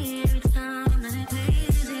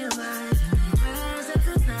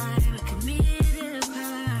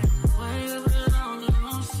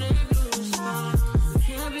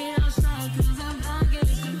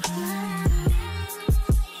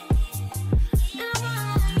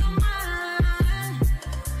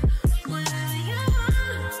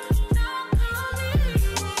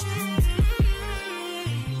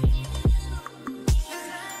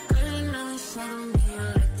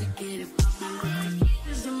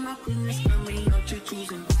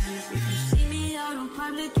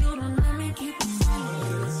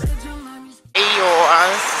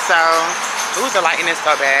 Ooh, the lighting is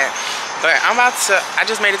so bad. But I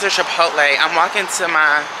just made it to Chipotle. I'm walking to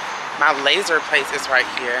my laser place is right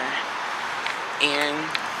here. And,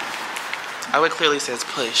 oh, it clearly says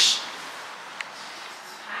push.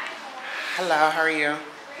 Hello, how are you?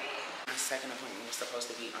 My second appointment was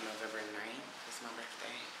supposed to be on November 9th. It's my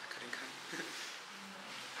birthday. I couldn't come. And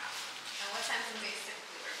what time do you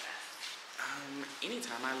typically work best?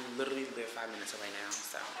 Anytime. I literally live 5 minutes away now,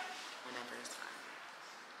 so. Whenever is fine.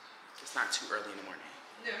 It's not too early in the morning.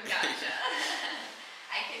 No, gotcha.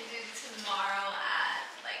 I can do tomorrow at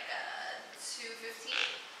like 2:15.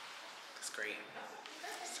 That's great.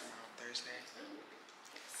 Tomorrow, Thursday.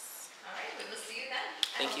 Yes. All right, we will see you then.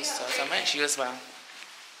 Thank you so much. You as well.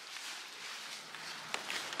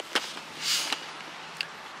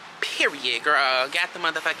 Period, girl. Got the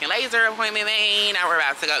motherfucking laser appointment made. Now we're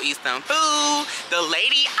about to go eat some food. The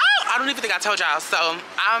lady, oh, I don't even think I told y'all. So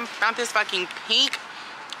I found this fucking pink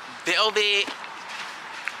velvet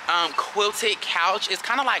quilted couch. It's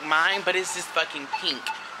kind of like mine, but it's just fucking pink.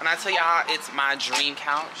 When I tell y'all it's my dream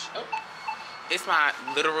couch, it's my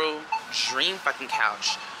literal dream fucking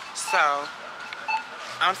couch. So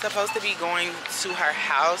I'm supposed to be going to her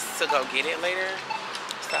house to go get it later.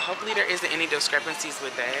 So hopefully there isn't any discrepancies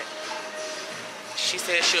with that. She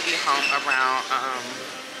said she'll be home around,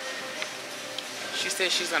 she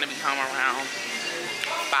said she's gonna be home around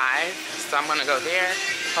 5. So I'm gonna go there.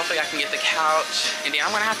 Hopefully I can get the couch. And then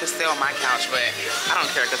I'm gonna have to sell my couch, but I don't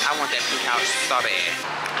care because I want that pink couch so bad.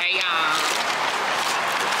 Hey y'all.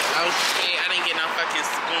 Oh shit, I didn't get no fucking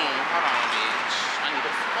spoon. Hold on, bitch. I need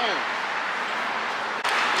a spoon.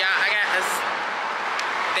 Yeah, I got a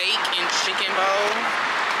steak and chicken bowl.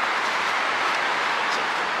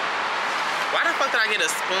 Why the fuck did I get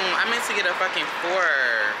a spoon? I meant to get a fucking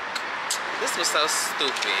fork. This was so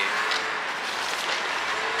stupid.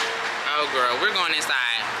 Oh girl, we're going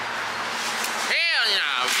inside. Hell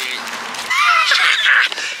no, bitch.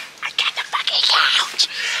 I got the fucking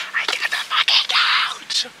couch. I got the fucking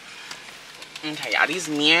couch. Okay, y'all, these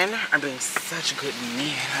men are being such good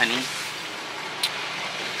men, honey.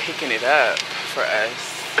 Picking it up for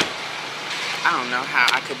us. I don't know how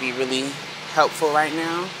I could be really helpful right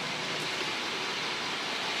now.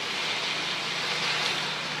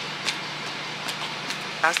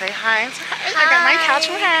 I'll say hi to her. I got my couch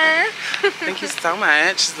from her. Thank you so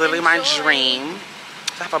much. It's literally my dream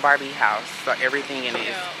to have a Barbie house. So everything in it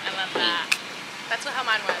is I love that. That's how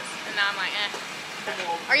mine was. And now I'm like, eh.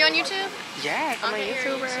 Are you on YouTube? Yes, I'm okay, a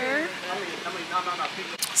YouTuber.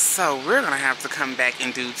 So we're gonna have to come back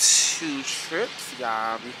and do 2 trips,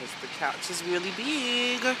 y'all, because the couch is really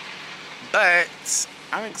big. But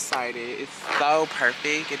I'm excited. It's so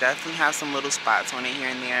perfect. It doesn't have some little spots on it here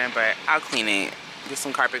and there, but I'll clean it. Get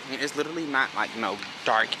some carpet clean. It's literally not like no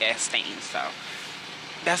dark ass stains, so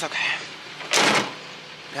that's okay.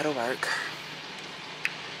 That'll work.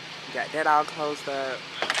 Got that all closed up,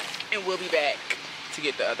 and we'll be back to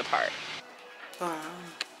get the other part.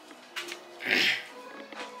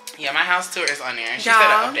 Yeah, my house tour is on there. She said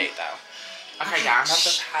an update though. Okay, y'all, I'm about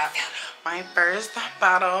to pop my first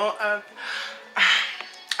bottle of.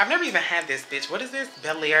 I've never even had this, bitch. What is this?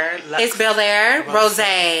 Bel Air. It's Bel Air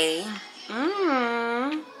Rosé.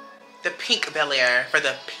 The pink Bel Air for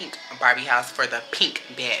the pink Barbie house for the pink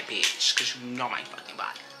bad bitch. Cause you know my fucking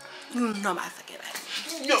body. You know my fucking body.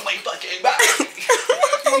 You know my fucking body.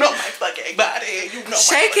 You know my fucking body. You know my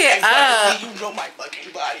Shake fucking it body. up. You know my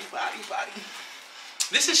fucking body.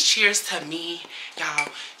 This is cheers to me, y'all.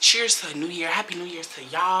 Cheers to New Year. Happy New Year's to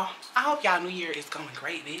y'all. I hope y'all New Year is going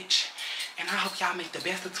great, bitch. And I hope y'all make the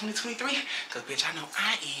best of 2023. Cause bitch, I know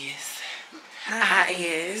I is. I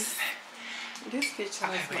is. This bitch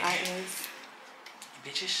knows Okay, what I is.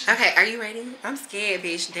 Bitches. Okay, are you ready? I'm scared,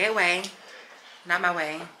 bitch. That way. Not my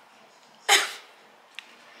way.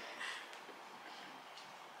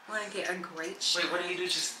 I want to get a great shot. Wait, what do you do?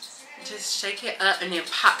 Just shake it up and then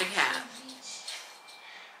pop the cap.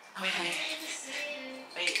 Okay.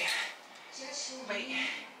 Wait.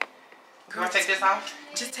 You want to take this off?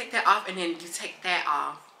 Just take that off and then you take that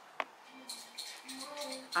off.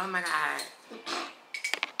 Oh my god.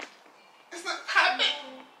 It's not popping.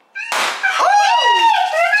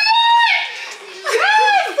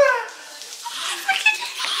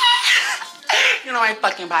 You know my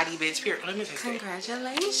fucking body, bitch. Here, let me taste it.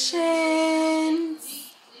 Congratulations.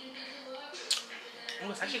 Oh,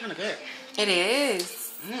 it's actually kind of good. It is.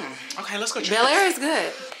 Okay, let's go drink. Bel Air is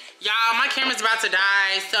good. Y'all, my camera's about to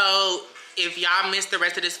die, so if y'all missed the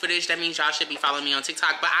rest of this footage, that means y'all should be following me on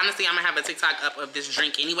TikTok. But honestly, I'm gonna have a TikTok up of this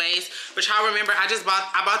drink anyways. But y'all remember, I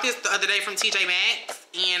bought this the other day from TJ Maxx,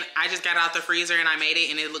 and I just got it out the freezer and I made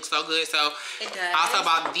it, and it looks so good. So It does. I also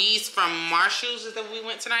bought these from Marshall's that we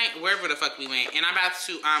went tonight, wherever the fuck we went. And I'm about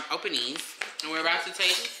to open these, and we're about to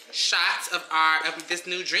take shots of this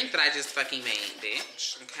new drink that I just fucking made,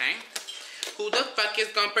 bitch. Okay. Who the fuck is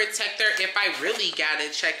gonna protect her if I really gotta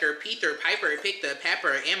check her? Peter Piper picked the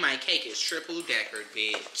pepper and my cake is triple decored,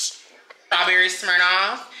 bitch. Strawberry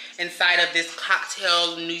Smirnoff inside of this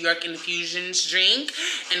cocktail New York infusions drink.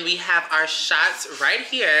 And we have our shots right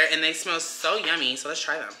here and they smell so yummy. So let's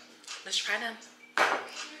try them. Let's try them.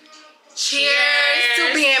 Cheers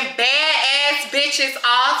to being badass bitches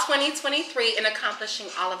all 2023 and accomplishing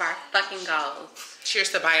all of our fucking goals. Cheers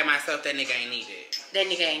to buying myself that nigga ain't needed. That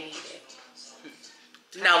nigga ain't needed.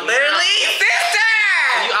 No, literally, sister!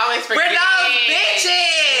 You always forget. We're those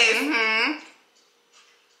bitches!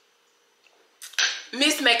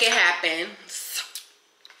 Miss Make It Happen.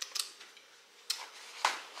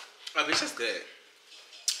 Oh, bitch, that's good.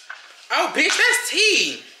 Oh, bitch, that's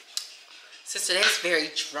tea. Sister, that's very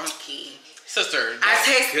drunky. Sister, I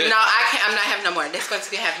taste good. no. I can't. I'm not having no more. That's going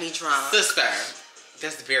to have me drunk. Sister,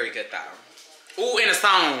 that's very good though. Ooh, in a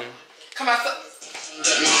song. Come on, hey,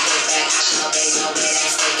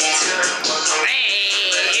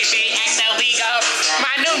 if they act that we go,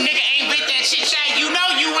 my new nigga ain't with that shit. You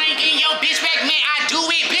know you ain't getting your bitch back, man. I do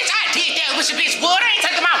it, bitch. I did that. Wish a bitch would. I ain't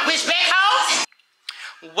taking my bitch back home.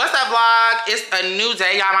 What's up, vlog? It's a new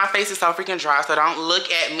day, y'all. My face is so freaking dry, so don't look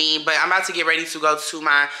at me. But I'm about to get ready to go to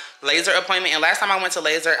my laser appointment. And last time I went to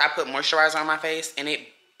laser, I put moisturizer on my face, and it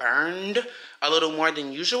burned a little more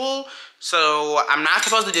than usual. So I'm not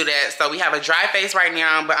supposed to do that. So we have a dry face right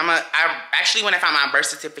now. But I actually went and found my birth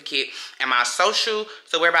certificate and my social.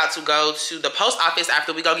 So we're about to go to the post office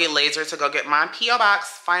after we go get laser to go get my P.O. box.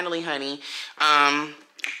 Finally, honey.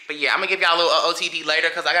 But yeah, I'm gonna give y'all a little OTD later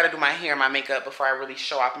because I gotta do my hair and my makeup before I really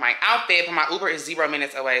show off my outfit. But my Uber is 0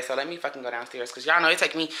 minutes away, so let me fucking go downstairs because y'all know it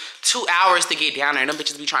take me 2 hours to get down there. Them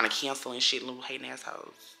bitches be trying to cancel and shit, little hating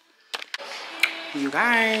assholes. You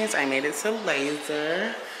guys, I made it to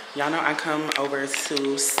laser. Y'all know I come over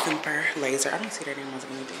to Semper Laser. I don't see their name on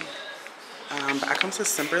anything. But I come to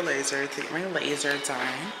Semper Laser to get my laser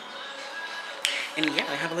done. And yeah,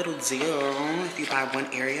 I have a little deal. If you buy one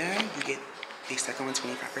area, you get the second one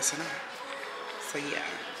 25% off. So yeah,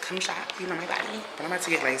 come shop. You know my body. But I'm about to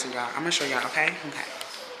get laser, y'all. I'm gonna show y'all, okay? Okay.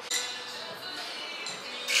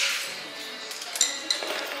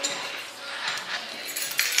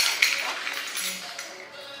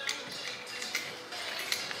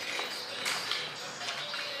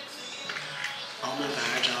 Oh my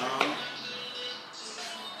god, y'all.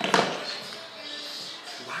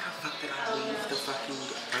 Why the fuck did I leave the fucking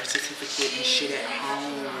birth certificate and shit at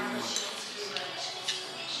home?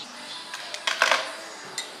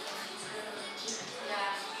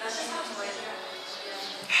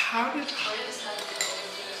 How did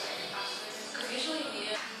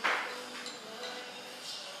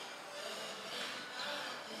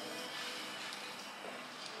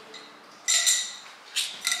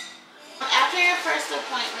After your first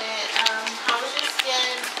appointment, how was your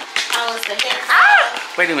skin? How was the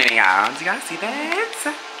hairstyle? Wait a minute, y'all. Do y'all see that?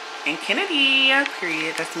 And Kennedy,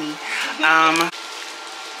 period. That's me. I'm gonna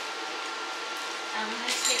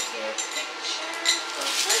take your picture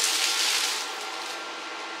real quick.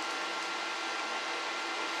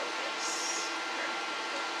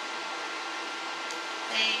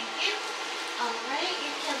 Thank you. Alright,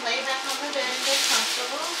 you can lay back on the bed and get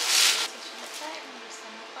comfortable.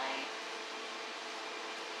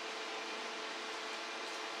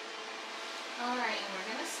 Alright, and we're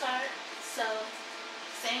gonna start. So,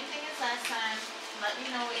 same thing as last time. Let me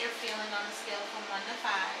know what you're feeling on a scale from 1 to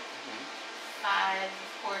 5. 5,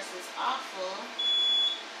 of course, is awful.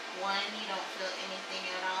 1, you don't feel anything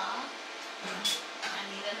at all. I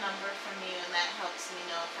need a number from you, and that helps me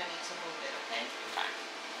know if I need to move it, okay?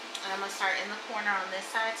 And I'm going to start in the corner on this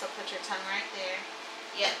side, so put your tongue right there.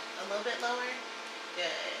 Yep, a little bit lower.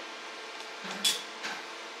 Good.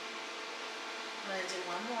 I'm going to do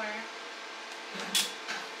one more.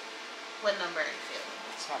 What number are you feeling?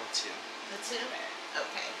 It's about a 2. The 2?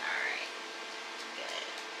 Okay, alright. Good.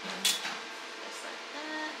 Just like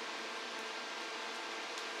that.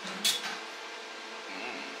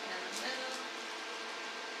 In the middle.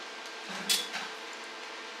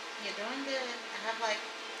 You're doing good. I have like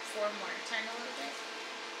 4 more. Turn a little bit.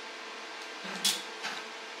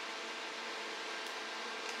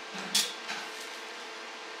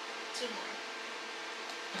 2 more.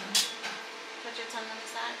 Put your tongue on the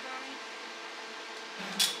side for me.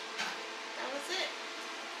 That was it.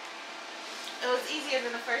 It was easier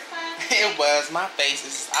than the first time? It was. My face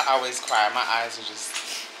is, I always cry. My eyes are just,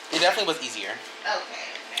 it definitely was easier. Okay,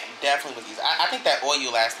 okay. Definitely was easier. I think that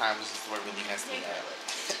oil last time was just what really messed me up.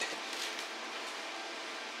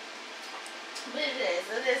 But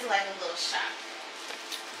it is like a little shock.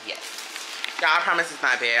 Yes. Y'all, I promise it's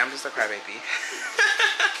not bad. I'm just a crybaby.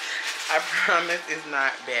 I promise it's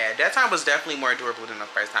not bad. That time was definitely more durable than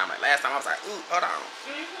the first time. Like last time I was like, ooh, hold on.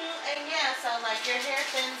 And yeah, so like your hair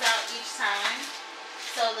thins out each time.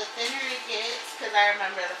 So the thinner it gets, because I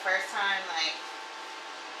remember the first time, like,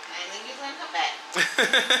 I didn't think it was going to come back.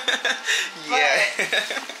 Yeah.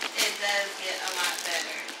 But it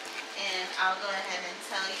I'll go ahead and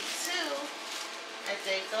tell you too. I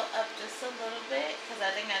did go up just a little bit because I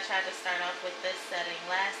think I tried to start off with this setting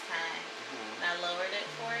last time. And I lowered it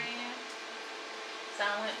for you. So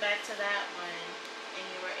I went back to that one and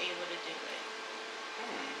you were able to do it.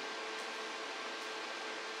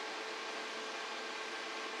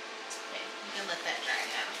 Okay, you can let that dry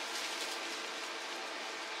now.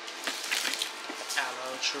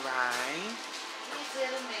 Aloe try. You did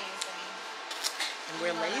amazing. And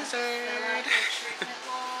we're lasered. Fill out your treatment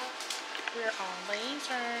log. We're all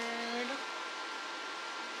lasered.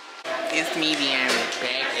 It's me being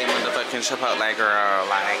back at motherfucking Chipotle, girl.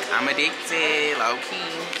 Like, I'm addicted, low key.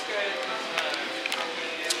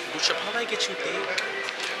 Do Chipotle get you thick?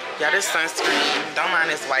 Yeah, this sunscreen. Don't mind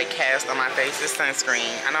this white cast on my face. This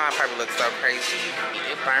sunscreen. I know I probably look so crazy.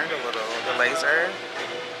 It burned a little, the laser.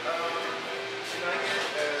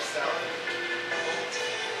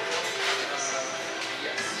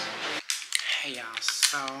 Hey y'all,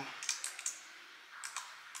 so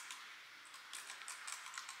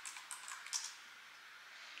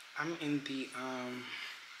I'm in the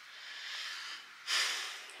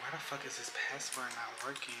why the fuck is this password not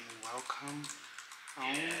working? Welcome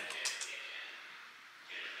home.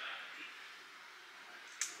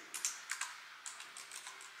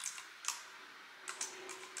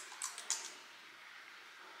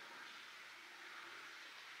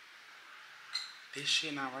 This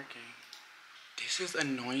shit not working. This is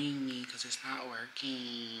annoying me because it's not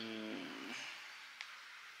working.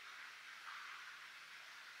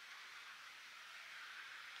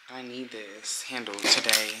 I need this handled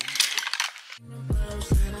today.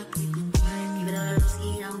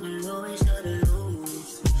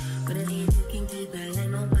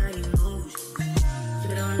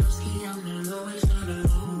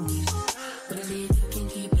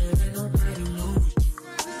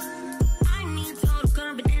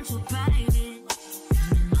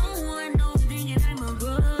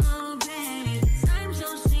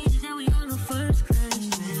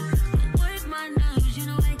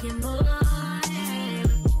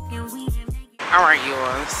 Alright,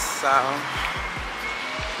 y'all, so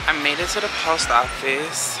I made it to the post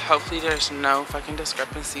office. Hopefully there's no fucking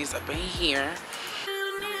discrepancies up in here.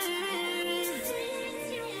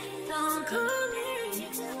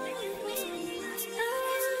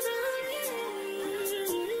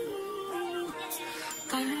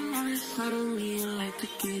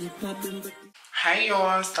 Hey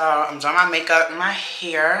y'all, so I'm doing my makeup and my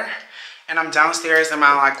hair. And I'm downstairs in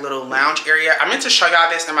my like little lounge area. I meant to show y'all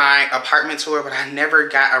this in my apartment tour, but I never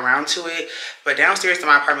got around to it. But downstairs in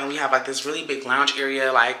my apartment, we have like this really big lounge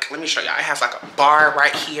area. Like, let me show y'all. It has like a bar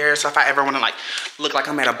right here. So if I ever want to like look like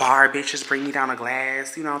I'm at a bar, bitches bring me down a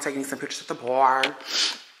glass. You know, taking some pictures at the bar.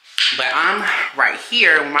 But I'm right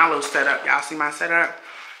here with my little setup. Y'all see my setup?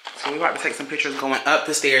 So we're about to take some pictures going up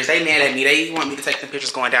the stairs. They mad at me. They want me to take some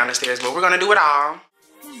pictures going down the stairs, but we're gonna do it all.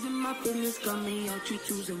 Business got me out, you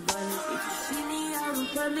choosing violence. If you see me out in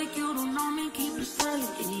public, you don't know me, keep it silent.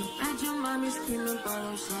 And you at your mommy's skin and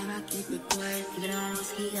bottom side, I keep it quiet. Keep it on the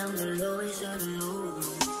ski, I'm the lowest of the low.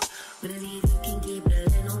 But if you can keep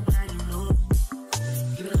it, let nobody know.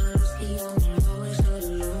 Keep it on the ski, I'm the lowest of the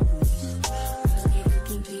low. Cause if you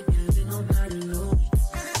can keep it, let nobody know.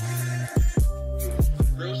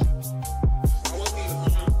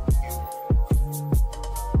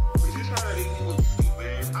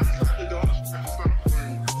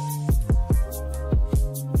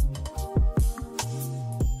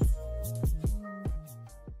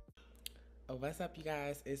 What's up, you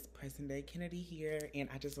guys? It's Present Day Kennedy here, and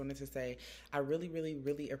I just wanted to say I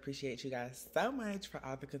really appreciate you guys so much for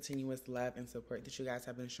all the continuous love and support that you guys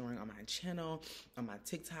have been showing on my channel, on my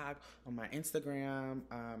TikTok, on my Instagram.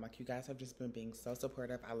 Like, you guys have just been being so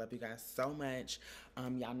supportive. I love you guys so much.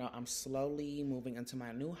 Y'all know I'm slowly moving into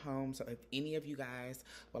my new home, so if any of you guys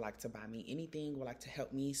would like to buy me anything, would like to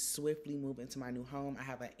help me swiftly move into my new home, I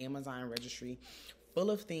have an Amazon registry full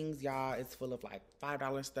of things, y'all. It's full of like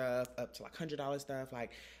 $5 stuff up to like $100 stuff.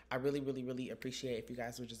 Like, I really appreciate if you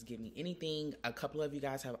guys would just give me anything. A couple of you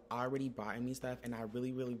guys have already bought me stuff, and I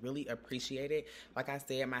really appreciate it. Like I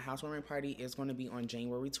said, my housewarming party is going to be on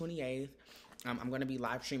January 28th. I'm going to be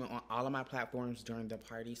live streaming on all of my platforms during the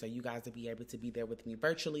party, so you guys will be able to be there with me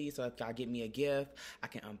virtually. So if y'all get me a gift, I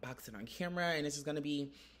can unbox it on camera, and it's just going to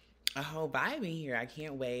be a whole vibe in here. I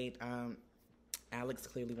can't wait. Alex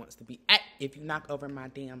clearly wants to be... If you knock over my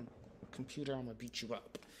damn computer, I'm going to beat you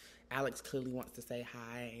up. Alex clearly wants to say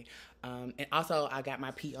hi. And also, I got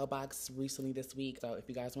my P.O. box recently this week. So if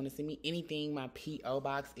you guys want to send me anything, my P.O.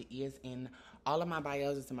 box, it is in all of my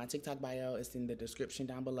bios. It's in my TikTok bio. It's in the description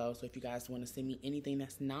down below. So if you guys want to send me anything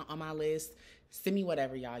that's not on my list, send me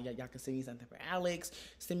whatever, y'all. Y'all can send me something for Alex.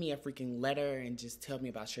 Send me a freaking letter and just tell me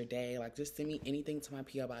about your day. Like, just send me anything to my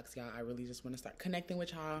P.O. box, y'all. I really just want to start connecting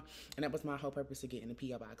with y'all. And that was my whole purpose to get in the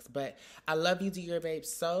P.O. box. But I love you, Dior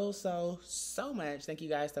babes, so much. Thank you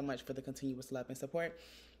guys so much for the continuous love and support.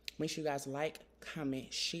 Make sure you guys like,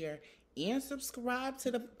 comment, share, and subscribe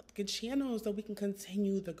to the channel so we can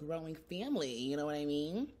continue the growing family. You know what I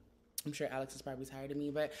mean? I'm sure Alex is probably tired of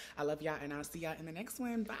me, but I love y'all, and I'll see y'all in the next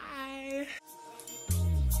one. Bye.